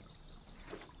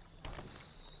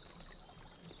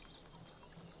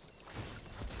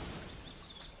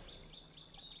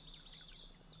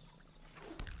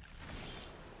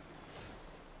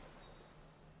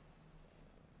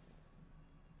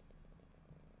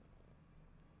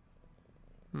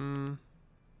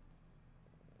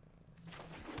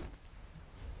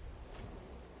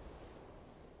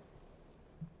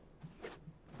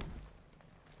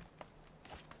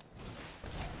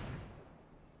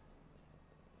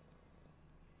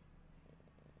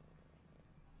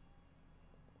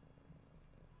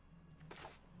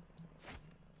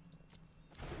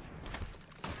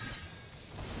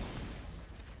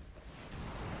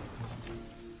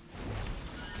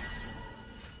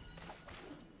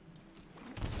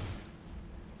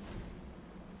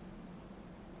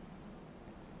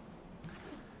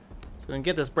 So we can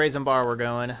get this Brazen Borrower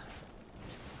going.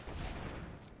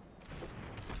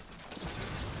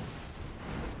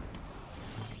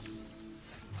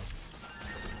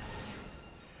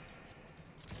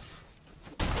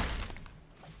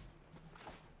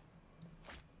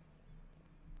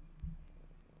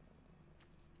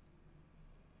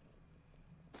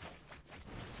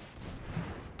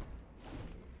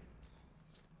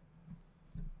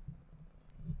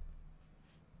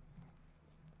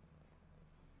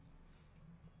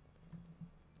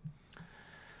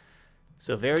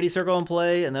 So Verity Circle in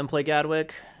play, and then play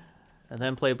Gadwick, and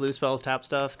then play blue spells, tap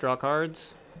stuff, draw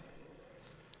cards.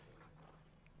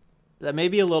 That may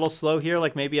be a little slow here.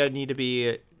 Like, maybe I'd need to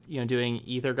be, doing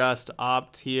Ether Gust,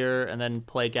 opt here, and then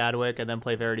play Gadwick, and then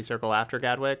play Verity Circle after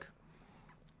Gadwick.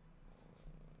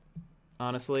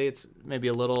 Honestly, it's maybe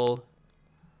a little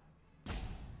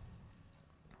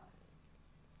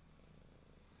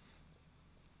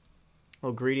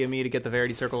little greedy of me to get the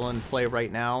Verity Circle in play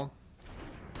right now.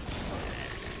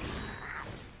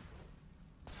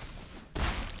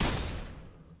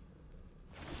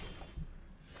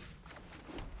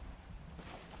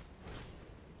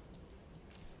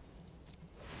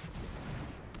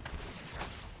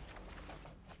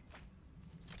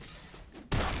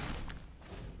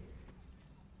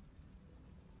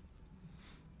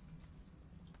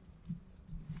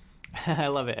 I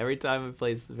love it. Every time I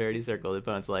place Verity Circle, the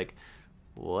opponent's like,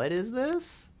 what is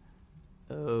this?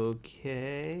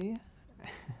 Okay.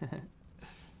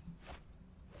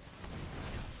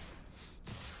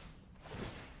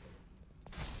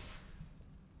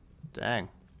 Dang.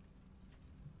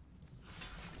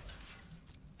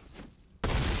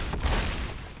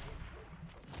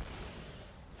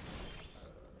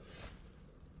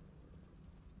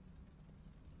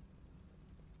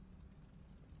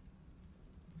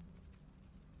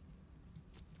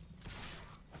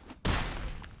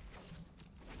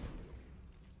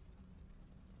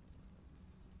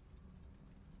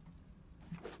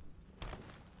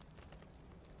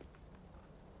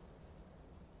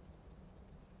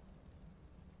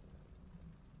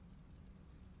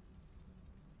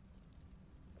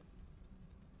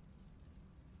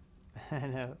 I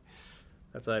know.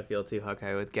 That's how I feel too,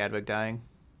 Hawkeye, with Gadwick dying.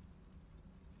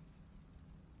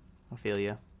 I feel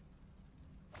you.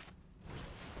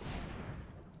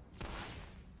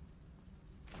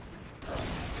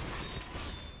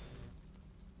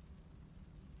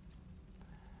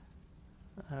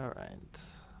 All right.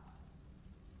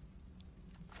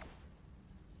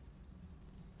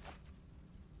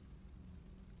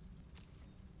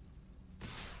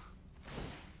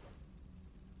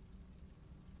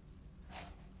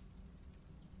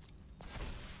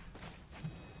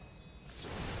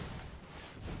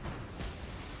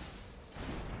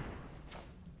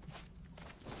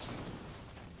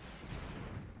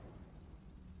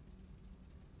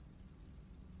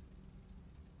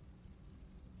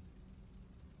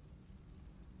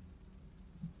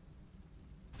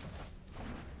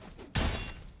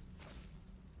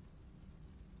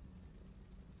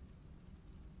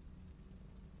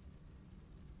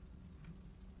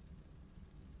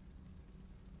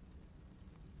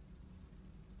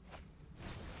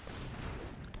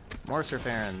 More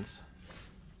Surfarans.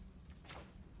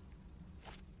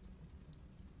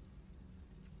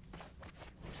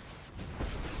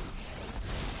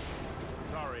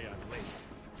 Sorry I'm late.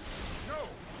 No,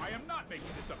 I am not making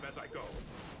this up as I go.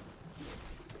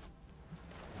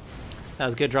 That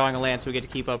was good drawing a lance. We get to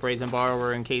keep up Raise and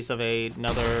Borrower in case of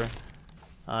another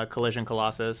Collision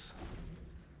Colossus.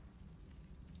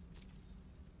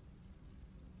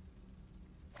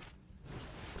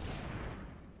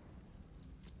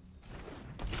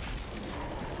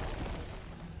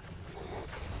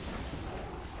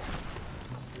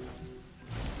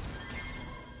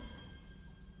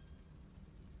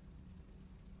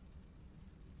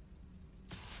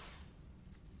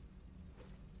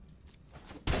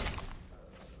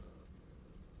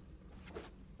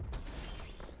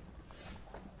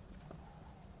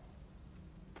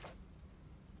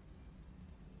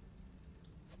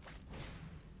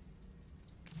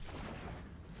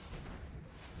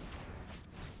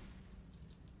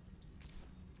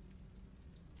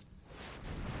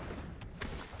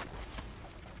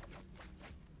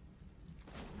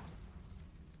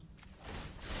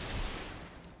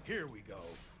 Here we go.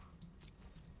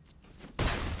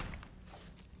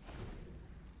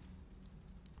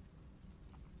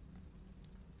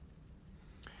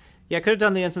 Yeah, I could have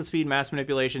done the instant speed mass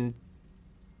manipulation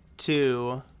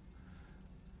too.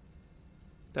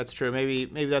 That's true.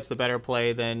 Maybe that's the better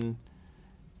play than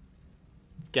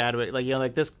Gadwick. Like, you know,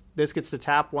 like this gets to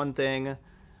tap one thing,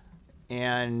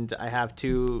 and I have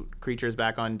two creatures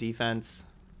back on defense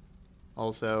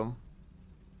also.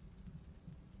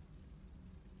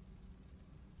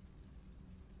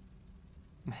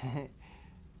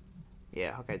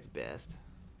 Yeah, Hawkeye's the best.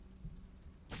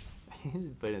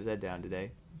 He's putting his head down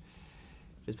today.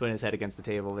 Just putting his head against the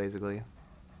table, basically.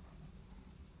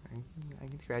 I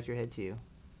can scratch your head too.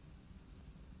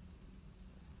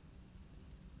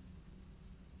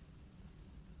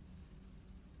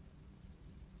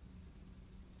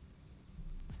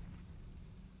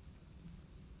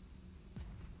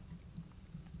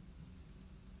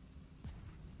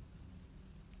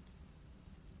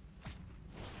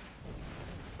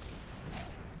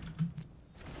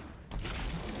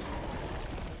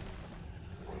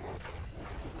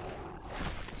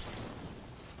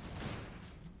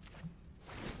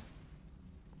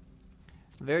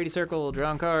 Verity Circle,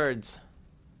 drawn cards.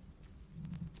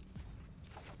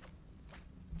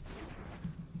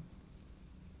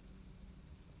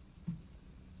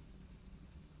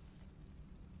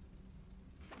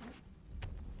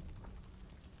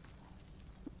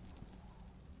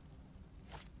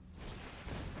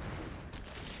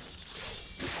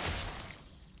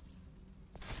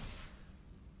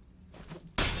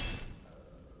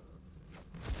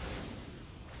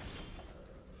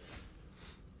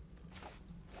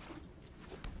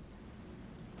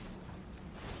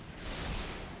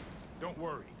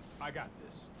 I got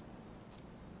this.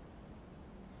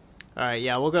 All right,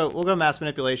 yeah, we'll go mass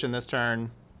manipulation this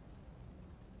turn.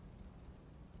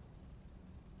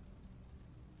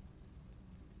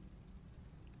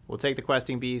 We'll take the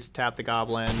questing beast, tap the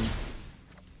goblin.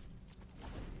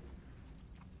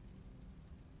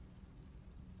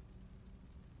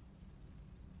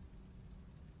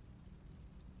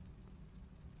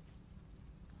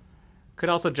 Could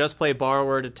also just play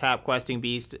borrower to tap questing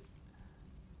beast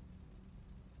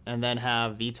and then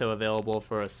have veto available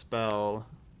for a spell.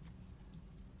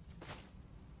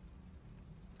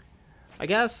 I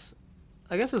guess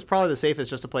it's probably the safest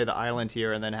just to play the island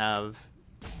here and then have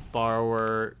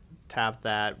borrower tap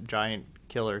that, giant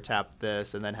killer tap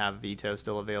this, and then have veto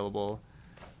still available.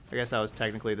 I guess that was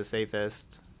technically the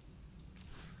safest.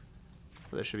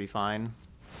 But this should be fine.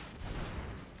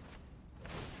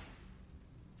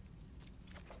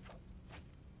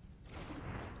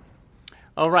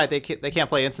 Oh right, they can't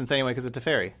play instants anyway because it's a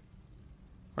fairy.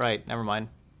 Right, never mind.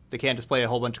 They can't just play a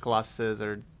whole bunch of Colossuses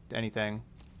or anything.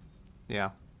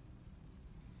 Yeah.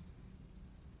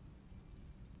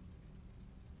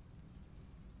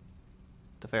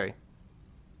 Teferi.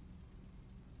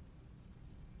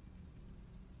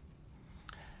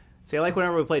 See, I like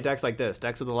whenever we play decks like this.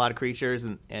 Decks with a lot of creatures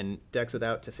and decks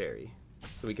without Teferi.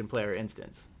 So we can play our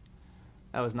instants.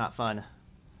 That was not fun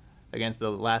against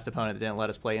the last opponent that didn't let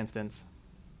us play instants.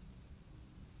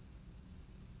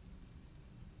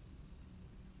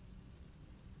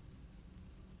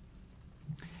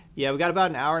 Yeah, we got about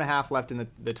an hour and a half left in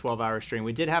the 12-hour stream.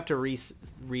 We did have to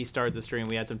restart the stream.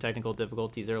 We had some technical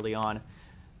difficulties early on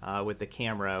with the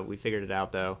camera. We figured it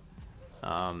out, though.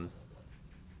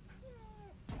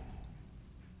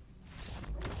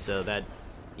 So that,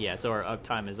 yeah, so our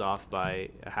uptime is off by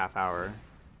a half hour.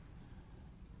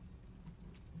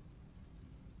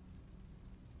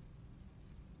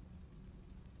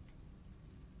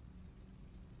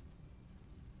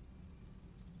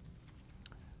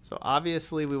 So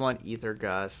obviously we want Ether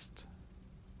Gust.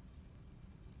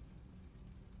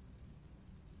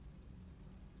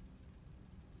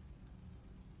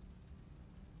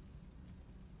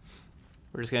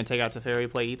 We're just going to take out Teferi,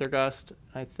 play Ether Gust.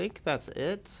 I think that's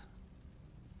it.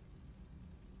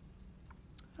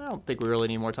 I don't think we really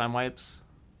need more time wipes.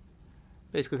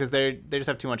 Basically because they just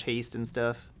have too much haste and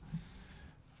stuff.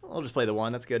 I'll just play the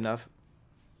one. That's good enough.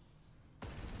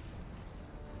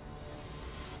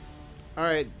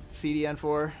 Alright,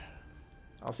 CDN4.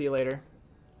 I'll see you later.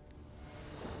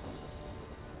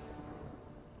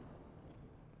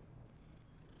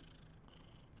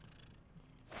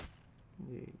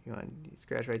 You want to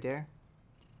scratch right there?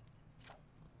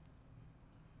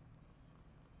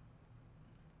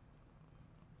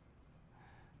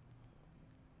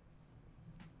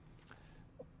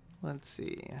 Let's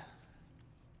see.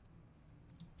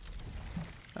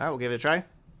 Alright, we'll give it a try.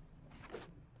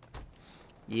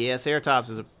 Yeah, Ceratops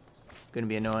is going to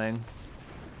be annoying.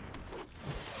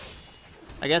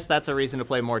 I guess that's a reason to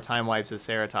play more time wipes as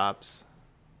Ceratops.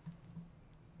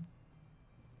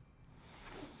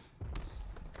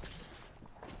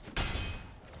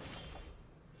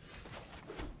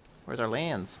 Where's our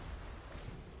lands?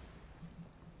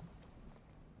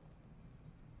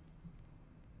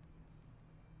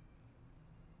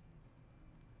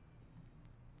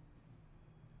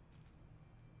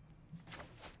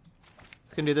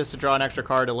 It's going to do this to draw an extra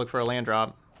card to look for a land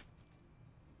drop.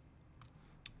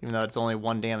 Even though it's only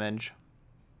 1 damage.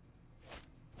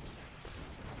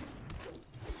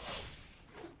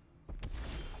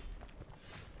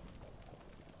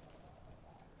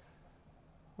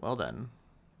 Well then.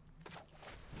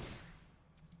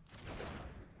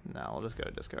 No, I'll just go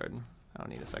to discard. I don't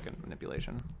need a second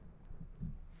manipulation.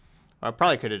 Or I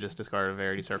probably could have just discarded a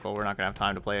Verity Circle. We're not going to have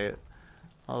time to play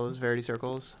all those Verity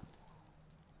Circles.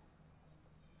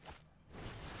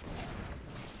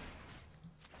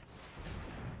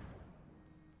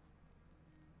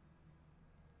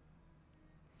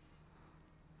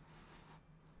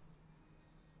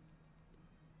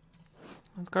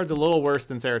 This card's a little worse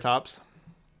than Ceratops.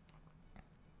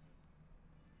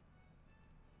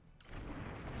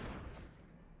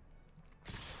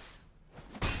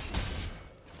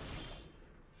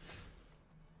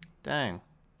 Dang.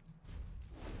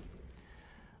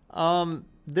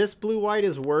 This blue-white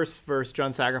is worse versus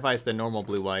Jund Sacrifice than normal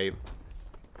blue-white.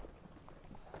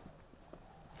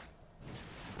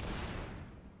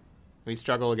 We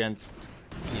struggle against,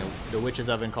 you know, the Witch's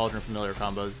Oven, Cauldron Familiar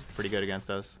combos pretty good against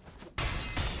us.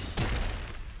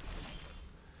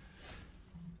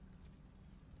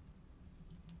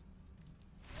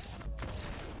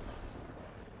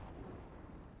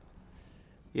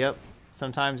 Yep.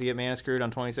 Sometimes you get mana screwed on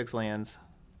 26 lands.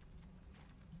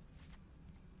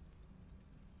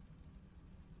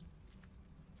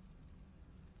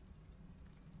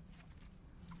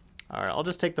 Alright, I'll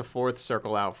just take the 4th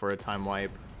circle out for a time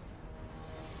wipe.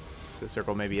 The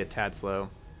circle may be a tad slow.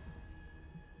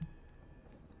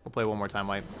 We'll play one more time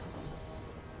wipe.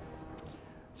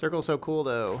 Circle's so cool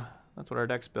though. That's what our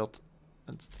deck's built.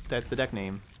 That's the deck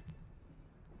name.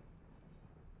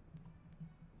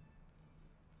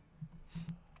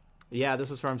 Yeah, this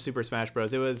was from Super Smash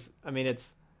Bros. It was, I mean,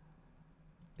 it's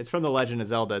from The Legend of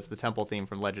Zelda. It's the temple theme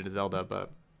from Legend of Zelda,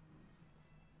 but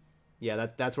yeah,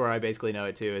 that's where I basically know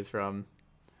it too, is from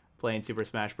playing Super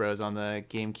Smash Bros. On the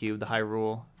GameCube, the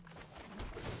Hyrule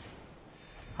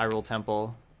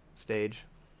Temple stage.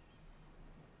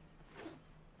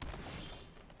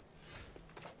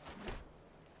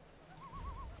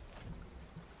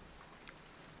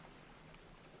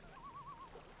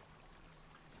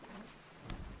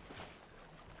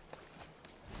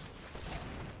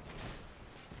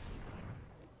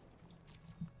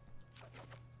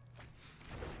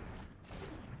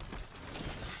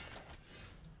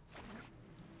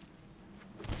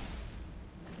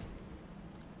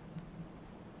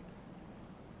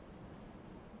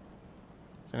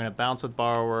 So I'm going to bounce with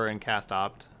Borrower and cast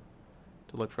Opt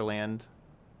to look for land.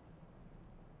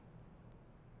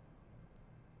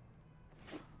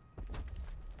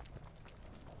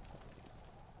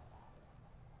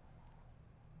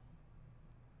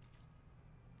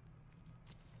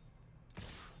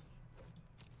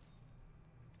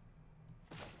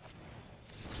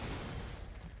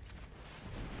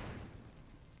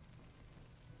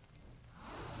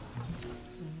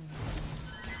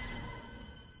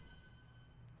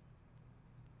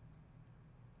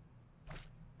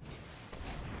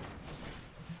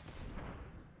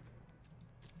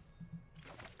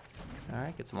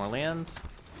 Alright, get some more lands.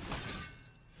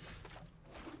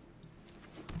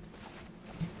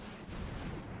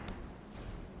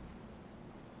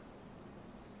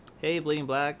 Hey, Bleeding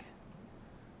Black.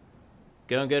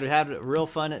 Going good. We had a real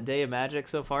fun day of Magic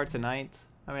so far tonight.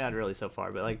 I mean, not really so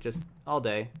far, but like just all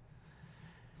day.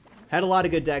 Had a lot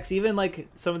of good decks. Even like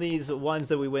some of these ones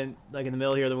that we went like in the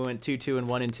middle here that we went 2-2 and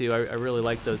 1-2. I really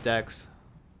like those decks.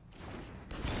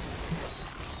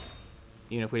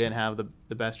 Even if we didn't have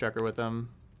the best record with them.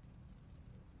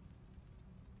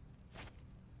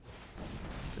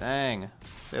 Dang.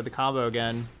 They had the combo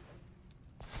again.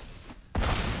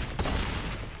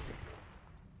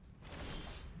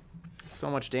 So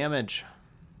much damage.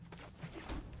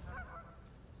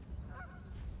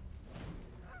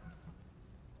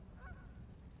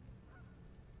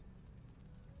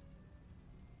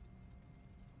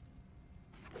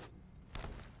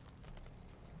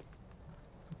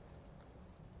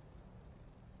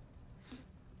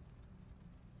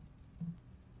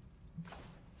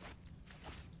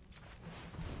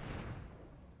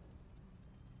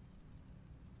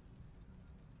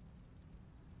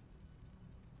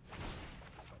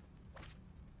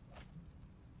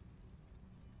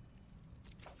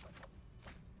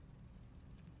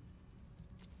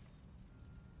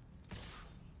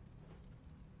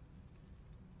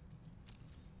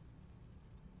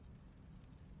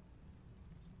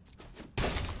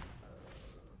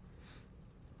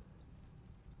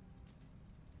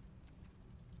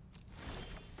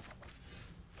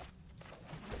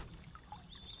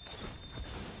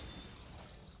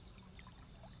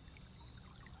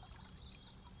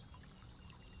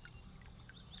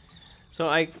 So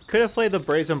I could have played the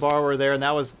Brazen Borrower there, and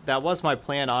that was my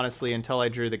plan, honestly, until I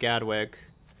drew the Gadwick.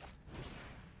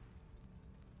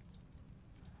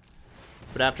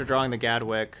 But after drawing the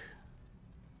Gadwick,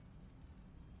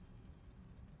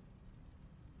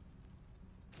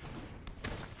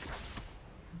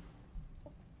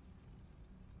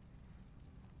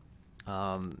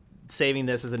 saving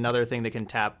this is another thing that can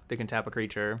tap a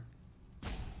creature.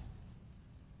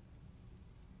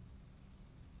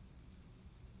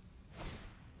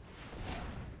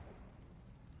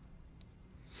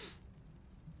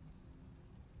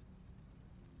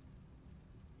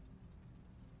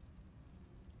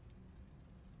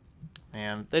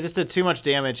 Man, they just did too much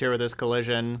damage here with this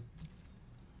collision.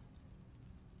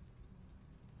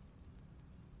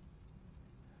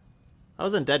 I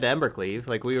wasn't dead to Embercleave.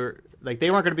 Like we were, like they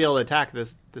weren't going to be able to attack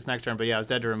this next turn. But yeah, I was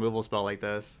dead to removal spell like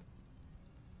this.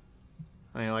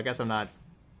 I mean, well, I guess I'm not.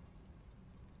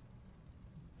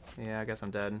 Yeah, I guess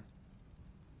I'm dead.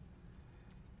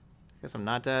 Guess I'm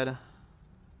not dead.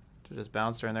 To just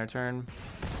bounce during their turn.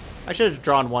 I should have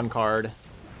drawn one card.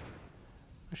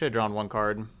 I should have drawn one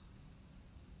card.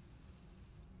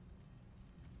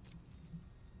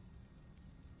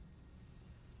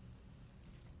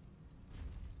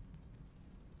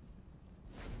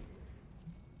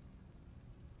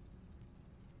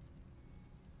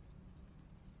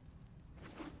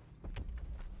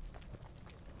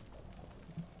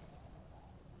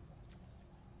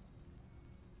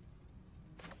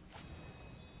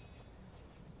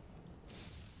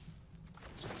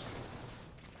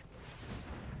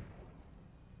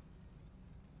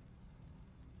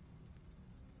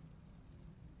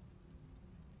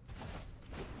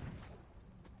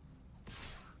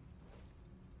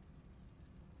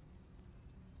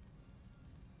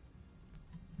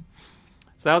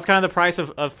 So that was kind of the price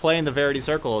of playing the Verity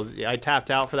Circle. I tapped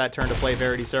out for that turn to play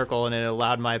Verity Circle, and it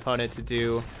allowed my opponent to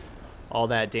do all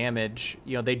that damage.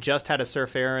 You know, they just had a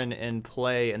Surf Aaron in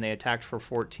play, and they attacked for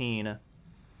 14.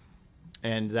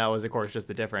 And that was, of course, just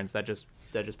the difference. That just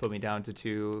put me down to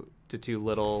too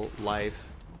little life.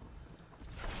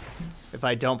 If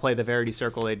I don't play the Verity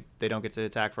Circle, they don't get to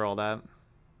attack for all that.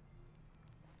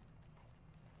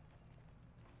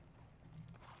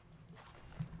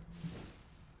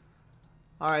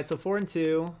 All right, so 4 and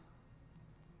 2.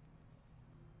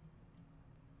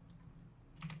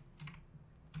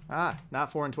 Ah,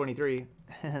 not 4 and 23.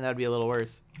 That'd be a little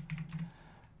worse.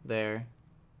 There.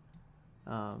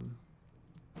 I'll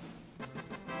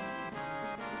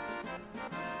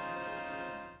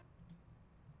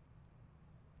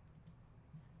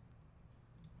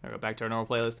go back to our normal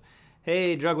playlist.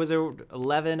 Hey, Drug Wizard,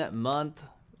 11-month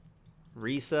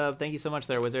resub. Thank you so much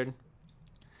there, Wizard.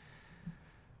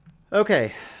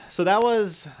 Okay, so that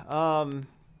was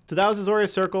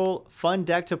Azorius Circle. Fun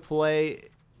deck to play.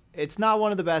 It's not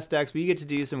one of the best decks, but you get to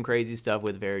do some crazy stuff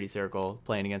with Verity Circle,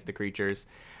 playing against the creatures.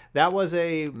 That was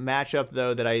a matchup,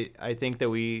 though, that I think that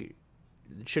we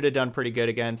should have done pretty good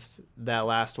against. That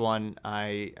last one,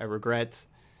 I regret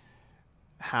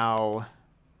how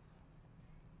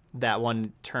that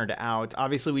one turned out.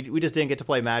 Obviously, we just didn't get to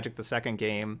play Magic the second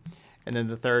game, and then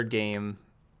the third game,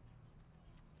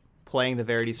 playing the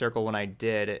Verity Circle when I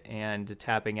did and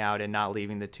tapping out and not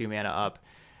leaving the 2 mana up,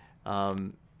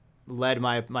 led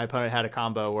my opponent had a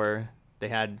combo where they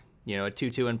had, you know, a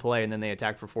 2/2 in play, and then they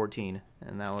attacked for 14,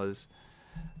 and that was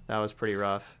pretty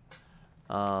rough.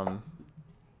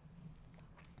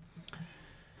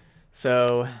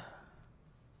 So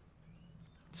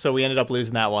we ended up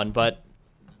losing that one, but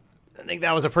I think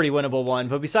that was a pretty winnable one.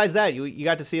 But besides that, you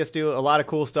got to see us do a lot of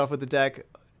cool stuff with the deck.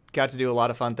 Got to do a lot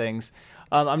of fun things.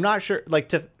 I'm not sure, like,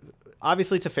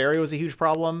 obviously Teferi was a huge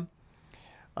problem.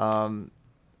 So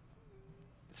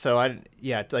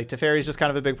Teferi is just kind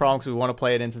of a big problem because we want to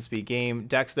play an instant speed game.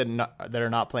 Decks that are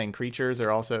not playing creatures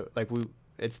are also, like,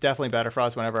 it's definitely better for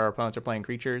us whenever our opponents are playing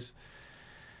creatures.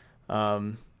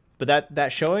 But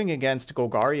that showing against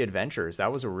Golgari Adventures,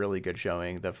 that was a really good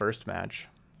showing, the first match.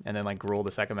 And then, like, Gruul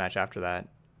the second match after that.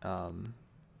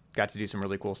 Got to do some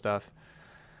really cool stuff.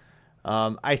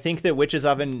 I think that Witch's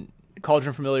Oven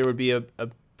Cauldron Familiar would be a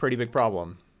pretty big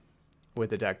problem with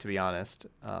the deck, to be honest.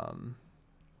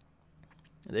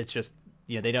 It's just,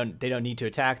 you know, they don't need to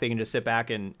attack. They can just sit back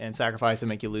and sacrifice and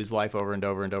make you lose life over and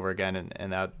over and over again,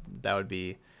 and that would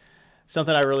be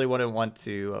something I really wouldn't want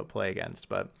to play against.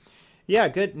 But yeah,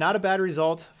 good, not a bad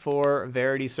result for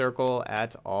Verity Circle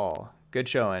at all. Good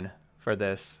showing for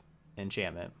this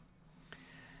enchantment.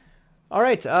 All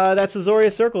right, that's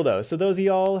Azorius Circle, though. So those of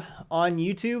y'all on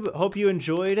YouTube, hope you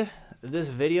enjoyed this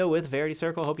video with Verity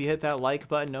Circle. Hope you hit that like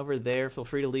button over there. Feel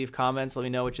free to leave comments. Let me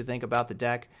know what you think about the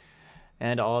deck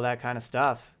and all that kind of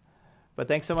stuff. But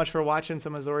thanks so much for watching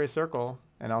some Azorius Circle,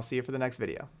 and I'll see you for the next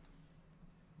video.